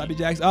 Flappy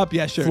Jacks up,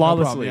 yeah, sure,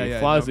 Flawlessly. no problem. Yeah,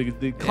 Flawlessly.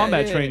 The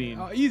combat yeah, training.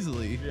 Oh,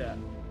 easily. Yeah.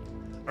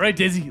 All right,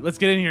 Dizzy, let's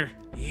get in here.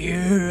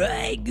 Here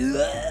I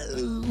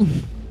go.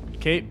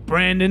 Okay,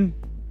 Brandon,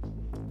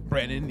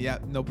 Brandon, yeah,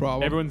 no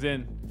problem. everyone's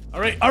in. All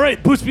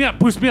right, boost me up.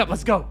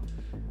 Let's go.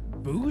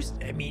 Boost?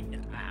 I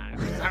mean,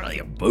 it's not really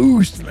a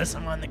boost unless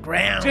I'm on the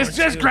ground.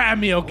 Just grab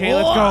me, okay?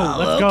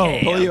 Let's go.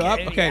 Okay, Pull you up?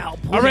 Okay. I'll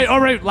pull All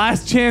right.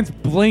 Last chance.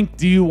 Blink,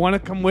 do you want to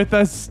come with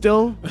us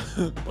still?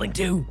 you. Blink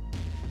 2.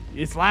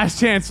 It's last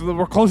chance.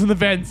 We're closing the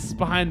vents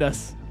behind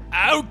us.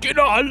 How can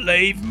I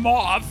leave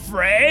my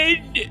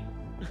friend?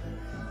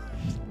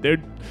 They're,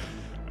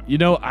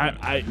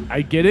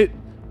 I get it,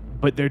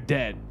 but they're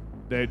dead.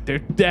 They're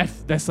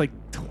deaf. That's like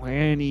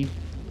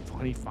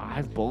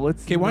 25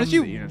 bullets. Okay, why don't in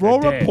them. you Yeah, roll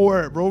they're dead.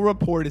 report? Roll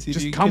report to see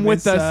Just if you come can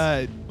with convince,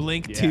 us.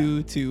 Blink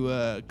Yeah.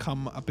 to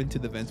come up into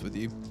the vents with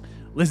you.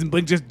 Listen,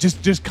 Blink,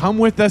 just come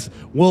with us.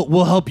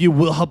 We'll help you.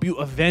 We'll help you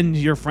avenge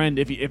your friend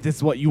if this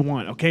is what you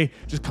want. Okay,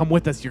 just come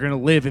with us. You're gonna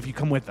live if you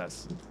come with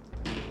us.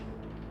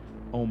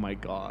 Oh my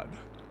God.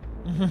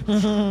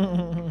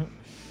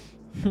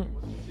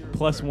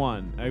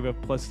 +1. I have a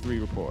 +3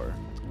 rapport.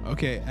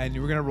 Okay, and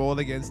we're gonna roll it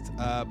against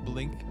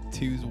Blink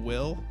 2's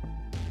will.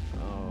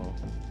 Oh.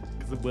 No,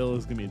 because the will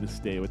is gonna be to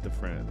stay with the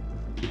friend.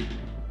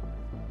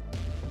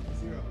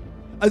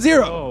 A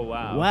 0. Oh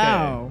wow.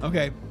 Wow.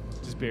 Okay. Okay.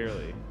 Just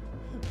barely.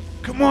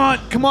 Come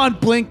on,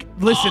 Blink.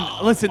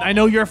 Listen. I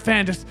know you're a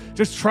fan.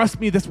 Just trust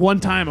me this one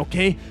time,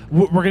 okay?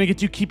 We're gonna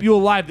keep you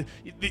alive.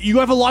 You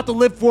have a lot to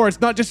live for. It's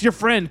not just your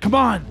friend. Come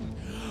on.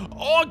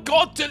 I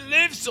got to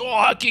live so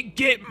I can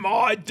get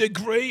my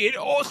degree in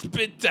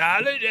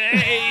hospitality.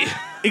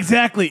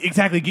 Exactly.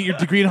 Get your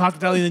degree in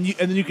hospitality,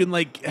 and then you can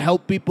like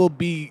help people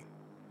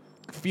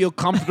feel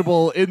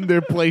comfortable in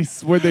their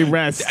place where they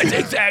rest. That's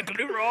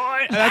exactly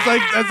right. And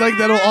that's like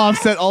that'll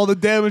offset all the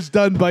damage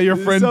done by your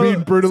friend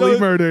being brutally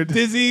murdered.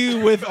 Dizzy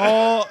with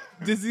all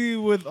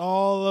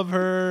of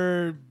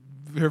her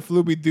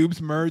Flooby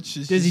Doops merch.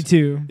 Is Dizzy just-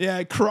 2.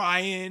 Yeah,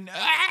 crying.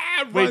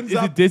 Wait, Runs is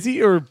up. it Dizzy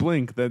or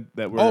Blink that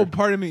we're? Oh,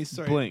 pardon me.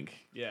 Sorry. Blink.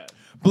 Yeah.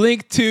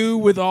 Blink 2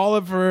 with all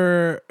of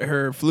her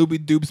Flooby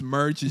Doops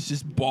merch is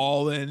just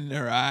bawling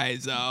her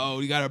eyes out.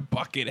 You got her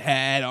bucket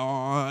hat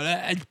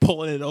on,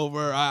 pulling it over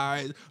her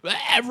eyes,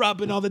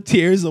 rubbing all the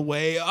tears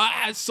away.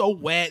 It's so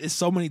wet. There's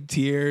so many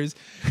tears.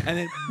 And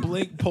then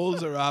Blink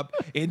pulls her up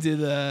into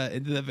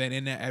the vent,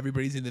 and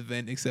everybody's in the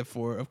vent except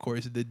for, of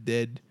course, the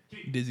dead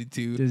Dizzy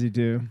 2. Dizzy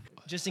 2.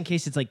 Just in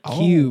case it's like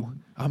Q. Oh,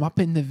 I'm up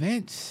in the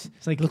vents.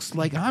 It's like Looks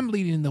like I'm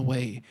leading the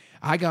way.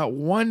 I got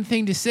one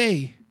thing to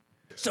say.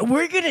 So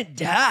we're gonna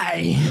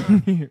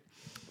die.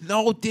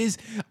 No, Diz,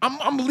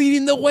 I'm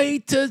leading the way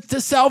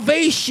to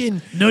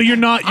salvation. No, you're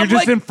not. You're I'm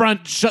just like- in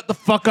front. Shut the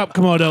fuck up,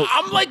 Komodo.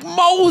 I'm like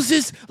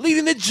Moses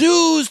leading the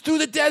Jews through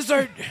the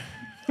desert.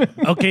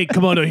 Okay,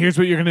 Komodo. Here's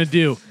what you're gonna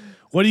do.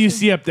 What do you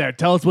see up there?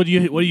 Tell us what do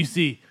you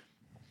see?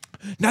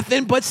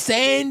 Nothing but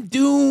sand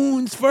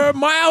dunes for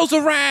miles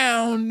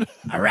around.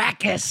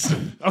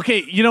 Arrakis.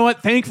 Okay, you know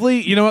what? Thankfully,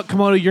 you know what,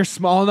 Komodo, you're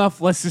small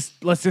enough. Let's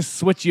just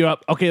switch you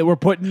up. Okay, we're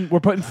putting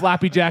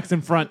Flappy Jacks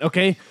in front.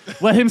 Okay,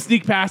 let him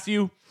sneak past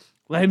you.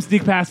 Let him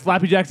sneak past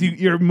Flappy Jacks.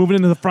 You're moving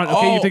into the front.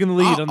 Okay, you're taking the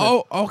lead on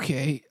this.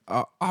 Okay.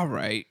 All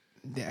right.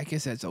 I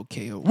guess that's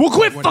okay. We'll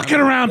quit fucking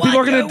around. People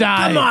are gonna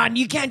die. Come on,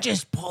 you can't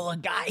just pull a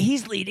guy.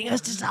 He's leading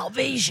us to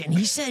salvation.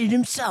 He said it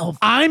himself.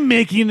 I'm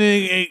making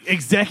an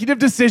executive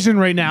decision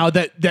right now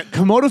that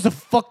Komodo's a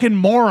fucking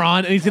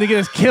moron and he's gonna get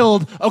us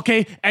killed,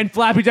 okay? And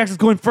Flappy Jacks is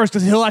going first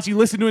because he'll actually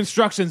listen to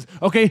instructions,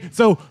 okay?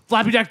 So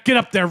Flappy Jack, get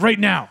up there right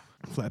now.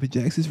 Flappy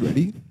Jacks is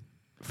ready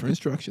for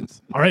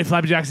instructions. All right,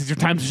 Flappy Jacks, it's your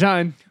time to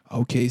shine.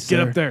 Okay, sir.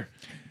 Get up there.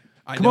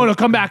 I know- Komodo,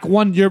 come back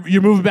one. You're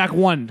moving back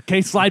one.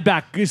 Okay, slide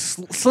back.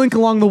 Just slink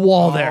along the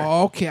wall there.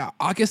 Oh, okay,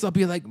 I guess I'll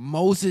be like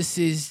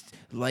Moses'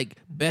 like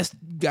best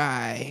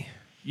guy.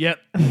 Yep.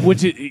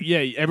 Which is, yeah,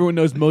 everyone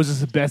knows Moses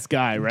is the best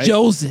guy, right?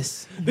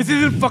 Joseph. This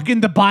isn't fucking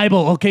the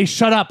Bible, okay?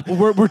 Shut up.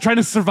 We're trying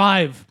to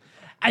survive.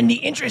 And the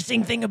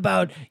interesting thing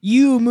about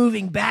you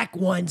moving back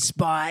one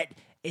spot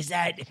is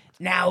that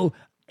now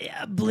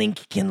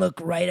Blink can look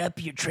right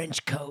up your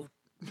trench coat.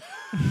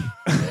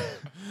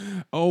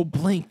 Oh,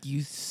 Blink,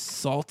 you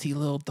salty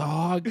little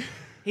dog.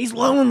 He's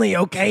lonely,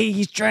 okay?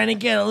 He's trying to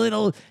get a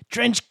little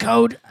trench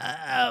coat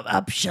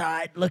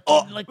upshot.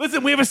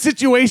 Listen, we have a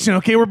situation,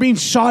 okay? We're being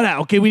shot at,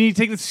 okay? We need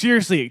to take this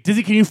seriously.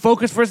 Dizzy, can you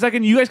focus for a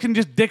second? You guys can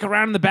just dick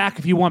around in the back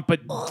if you want,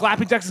 but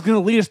Flappy Jacks is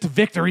going to lead us to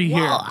victory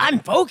here. Well, I'm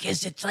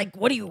focused. It's like,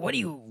 what do you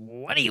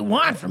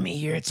want from me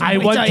here? I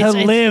want to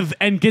live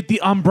and get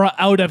the Umbra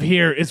out of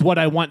here is what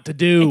I want to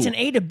do. It's an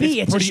A to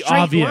B. It's a pretty straight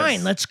obvious.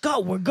 line. Let's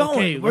go. We're going.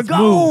 Okay, We're let's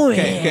going. move.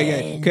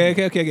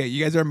 Okay.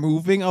 You guys are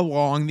moving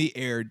along the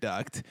air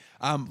duct.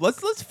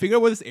 Let's figure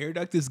out where this air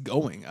duct is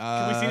going.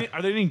 Have we seen it?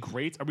 Are there any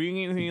grates? Are we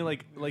getting anything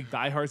like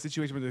Die Hard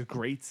situation where there's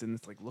grates and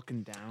it's like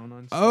looking down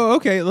on stuff? Oh,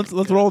 okay. Let's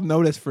roll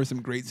notice for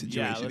some great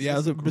situation. let's Yeah,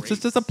 do some it's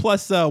just a greats.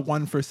 plus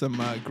one for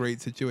some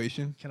great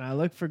situation. Can I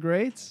look for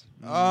grades?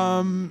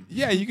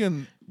 Yeah, you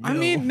can. I No.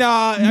 mean,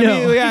 nah. I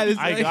No. mean, yeah. It's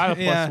I like- got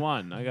a yeah.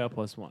 +1. I got a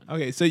 +1.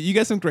 Okay, so you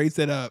got some grades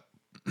at a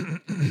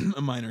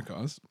minor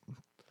cost.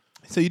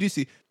 So you do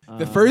see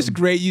the first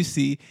grade you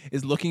see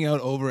is looking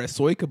out over a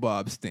soy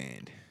kebab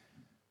stand.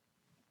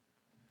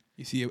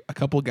 You see a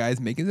couple guys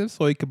making some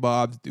soy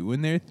kebabs,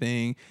 doing their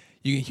thing.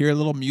 You can hear a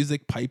little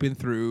music piping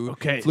through.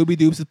 Okay. Flooby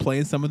Doops is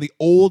playing some of the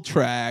old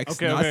tracks,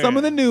 Okay, not okay, some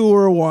of okay. the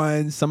newer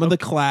ones, some of the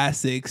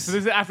classics. So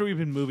this is after we've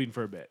been moving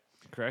for a bit,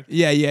 correct?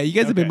 Yeah. You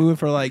guys have been Okay. moving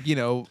for like,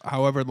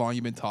 however long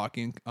you've been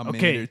talking, a minute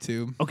Okay. or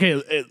two. Okay,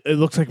 it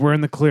looks like we're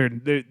in the clear.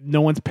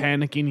 No one's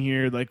panicking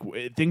here. Like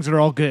things are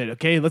all good.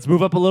 Okay, let's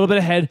move up a little bit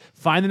ahead,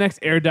 find the next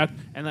air duct,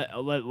 and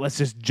let's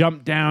just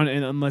jump down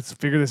and let's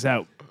figure this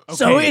out. Okay.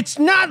 So it's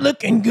not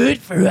looking good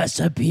for us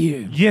up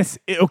here. yes.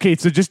 Okay,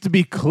 so just to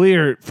be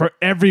clear for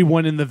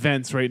everyone in the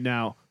vents right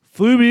now,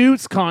 Flooby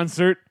Doops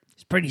concert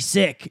It's pretty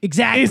sick. is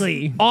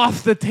Exactly.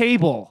 off the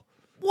table.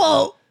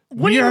 Well,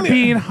 what do We you are mean?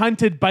 being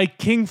hunted by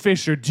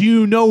Kingfisher. Do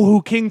you know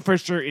who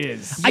Kingfisher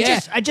is?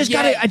 I just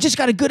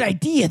got a good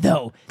idea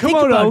though.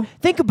 Komodo.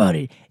 Think about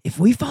it. If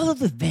we follow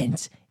the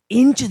vents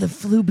into the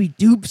Flooby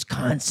Doops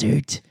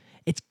concert,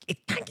 it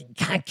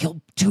kind of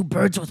kill two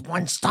birds with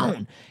one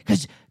stone.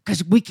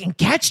 Because we can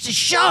catch the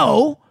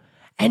show,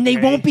 and they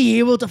won't be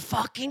able to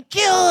fucking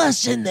kill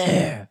us in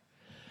there.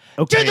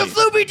 Okay. To the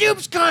Floopy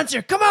Doops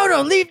concert.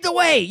 Komodo, lead the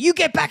way. You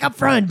get back up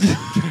front.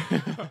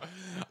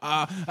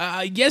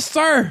 Yes,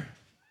 sir.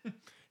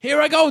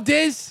 Here I go,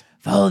 Diz.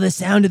 Follow the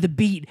sound of the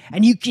beat,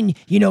 and you can,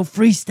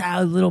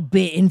 freestyle a little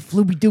bit in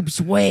Floopy Doops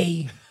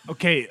way.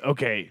 Okay.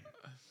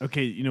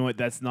 You know what?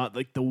 That's not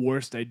like the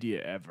worst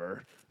idea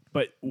ever.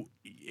 But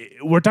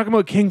we're talking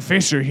about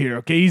Kingfisher here,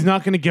 okay? He's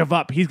not going to give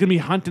up. He's going to be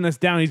hunting us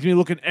down. He's going to be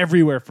looking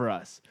everywhere for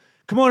us.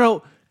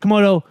 Komodo,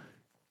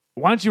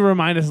 why don't you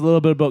remind us a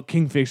little bit about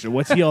Kingfisher?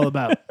 What's he all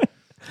about?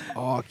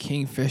 Oh,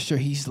 Kingfisher,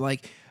 he's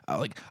like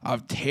a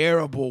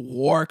terrible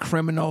war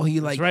criminal. He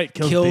That's right,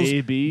 kills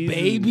babies.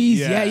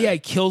 Babies, and- yeah,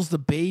 kills the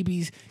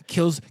babies,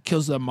 kills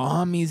the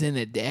mommies and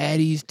the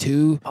daddies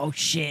too. Oh,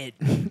 shit.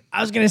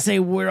 I was going to say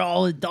we're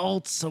all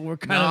adults, so we're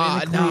kind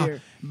of in the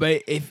clear.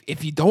 But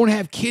if you don't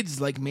have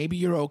kids, like maybe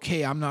you're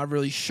okay. I'm not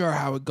really sure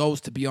how it goes,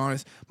 to be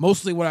honest.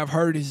 Mostly what I've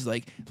heard is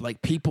like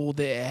people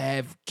that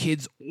have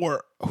kids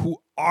or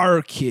who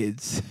are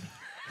kids.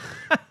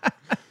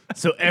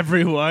 So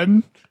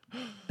everyone,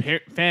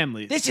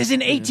 families. This is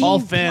an 18 All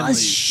plus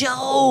families.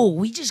 show.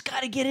 We just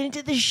got to get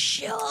into the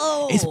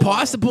show. It's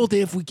possible that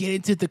if we get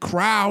into the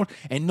crowd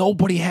and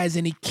nobody has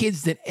any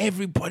kids, that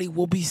everybody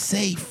will be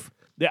safe.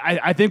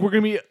 I think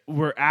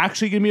we're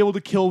actually gonna be able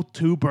to kill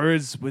two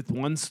birds with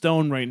one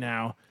stone right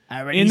now. I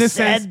already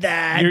said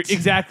that.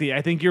 Exactly.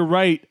 I think you're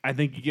right. I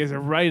think you guys are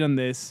right on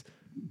this.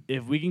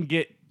 If we can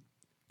get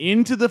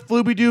into the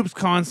Floopy Doops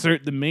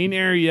concert, the main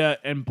area,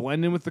 and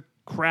blend in with the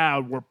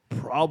crowd, we're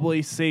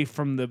probably safe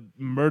from the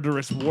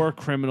murderous war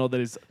criminal that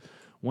is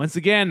once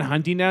again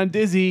hunting down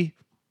Dizzy.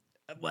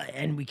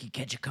 And we could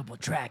catch a couple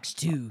tracks,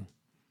 too.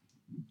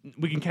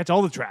 We can catch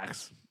all the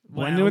tracks.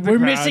 Blend in Well, with the we're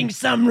crowd. missing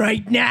some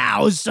right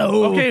now,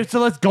 so... Okay,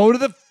 so let's go to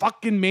the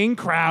fucking main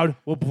crowd.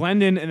 We'll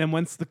blend in, and then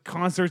once the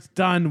concert's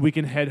done, we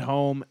can head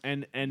home.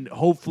 And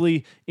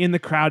hopefully, in the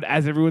crowd,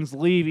 as everyone's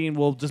leaving,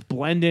 we'll just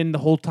blend in the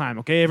whole time.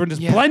 Okay, everyone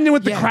just blend in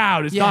with the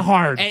crowd. It's not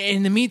hard. And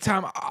in the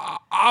meantime,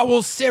 I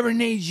will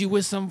serenade you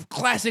with some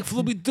classic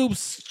Floopy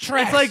Doops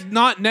tracks. It's like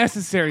not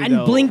necessary, And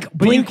though. Blink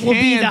But you will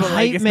be can, the but,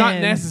 hype It's not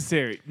man.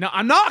 necessary. No,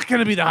 I'm not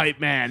gonna be the hype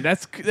man.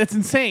 That's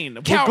insane.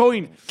 We're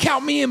going.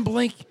 Count me in,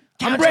 Blink.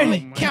 I'm Count ready.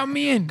 me. Count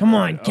me in. Come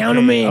on, count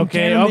them in.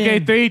 Okay, count 'em okay.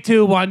 in. 3,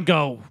 2, 1,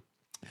 go.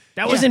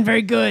 That wasn't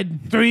very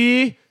good.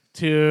 3,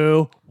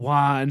 2,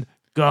 1,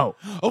 go.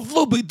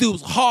 Floopy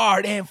Doops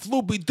hard and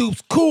Floopy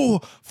Doops cool.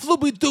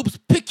 Floopy Doops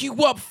pick you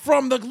up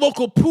from the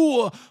local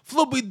pool.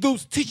 Floopy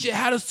Doops teach you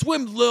how to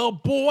swim, little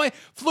boy.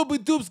 Floopy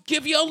Doops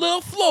give you a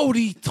little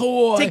floaty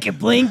toy. Take it,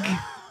 Blink.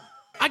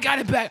 I got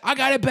it back.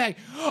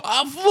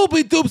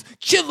 Floopy Doops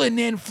chillin'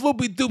 in.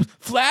 Floopy Doops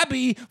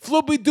flabby.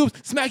 Floopy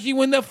Doops smack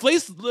you in the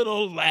face,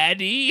 little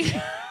laddie.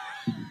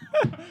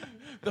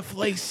 The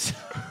face.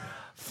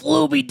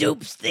 Floopy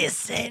Doops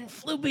this and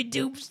Floopy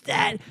Doops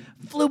that.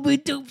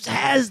 Floopy Doops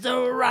has the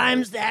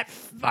rhymes that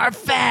are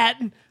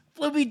fat.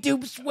 Floopy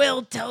Doops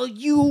will tell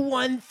you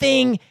one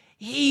thing.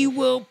 He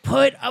will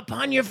put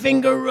upon your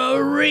finger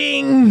a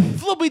ring.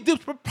 Floopy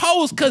Doops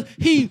propose cause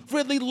he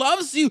really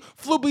loves you.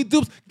 Floopy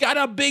Doops got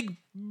a big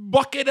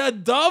bucket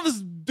of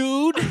doves,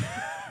 dude.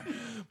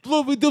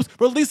 Floopy Doops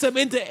release them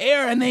into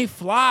air and they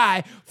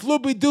fly.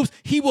 Floopy Doops,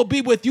 he will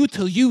be with you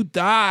till you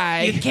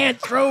die. You can't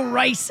throw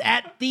rice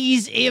at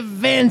these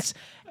events,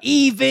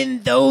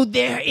 even though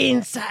they're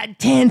inside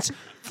tents.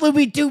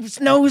 Floopy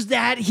Doops knows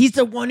that. He's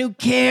the one who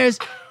cares,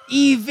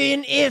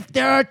 even if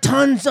there are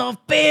tons of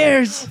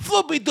bears.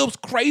 Floopy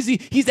Doops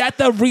crazy. He's at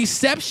the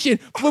reception.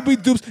 Floopy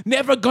Doops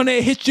never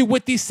gonna hit you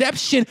with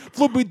deception.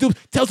 Floopy Doops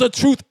tells the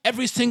truth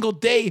every single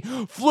day.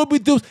 Floopy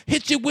Doops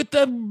hit you with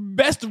the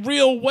best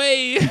real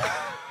way.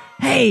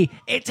 Hey,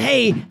 it's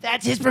hay.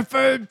 That's his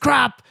preferred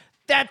crop.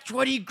 That's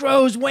what he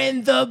grows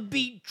when the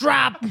beat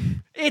drop.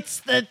 It's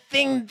the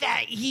thing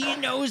that he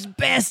knows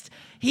best.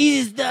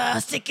 He's the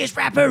sickest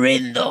rapper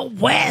in the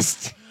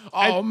West.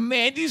 Oh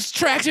man, these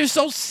tracks are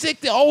so sick.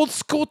 The old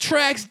school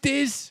tracks,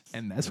 Diz.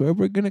 And that's where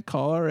we're going to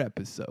call our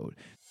episode.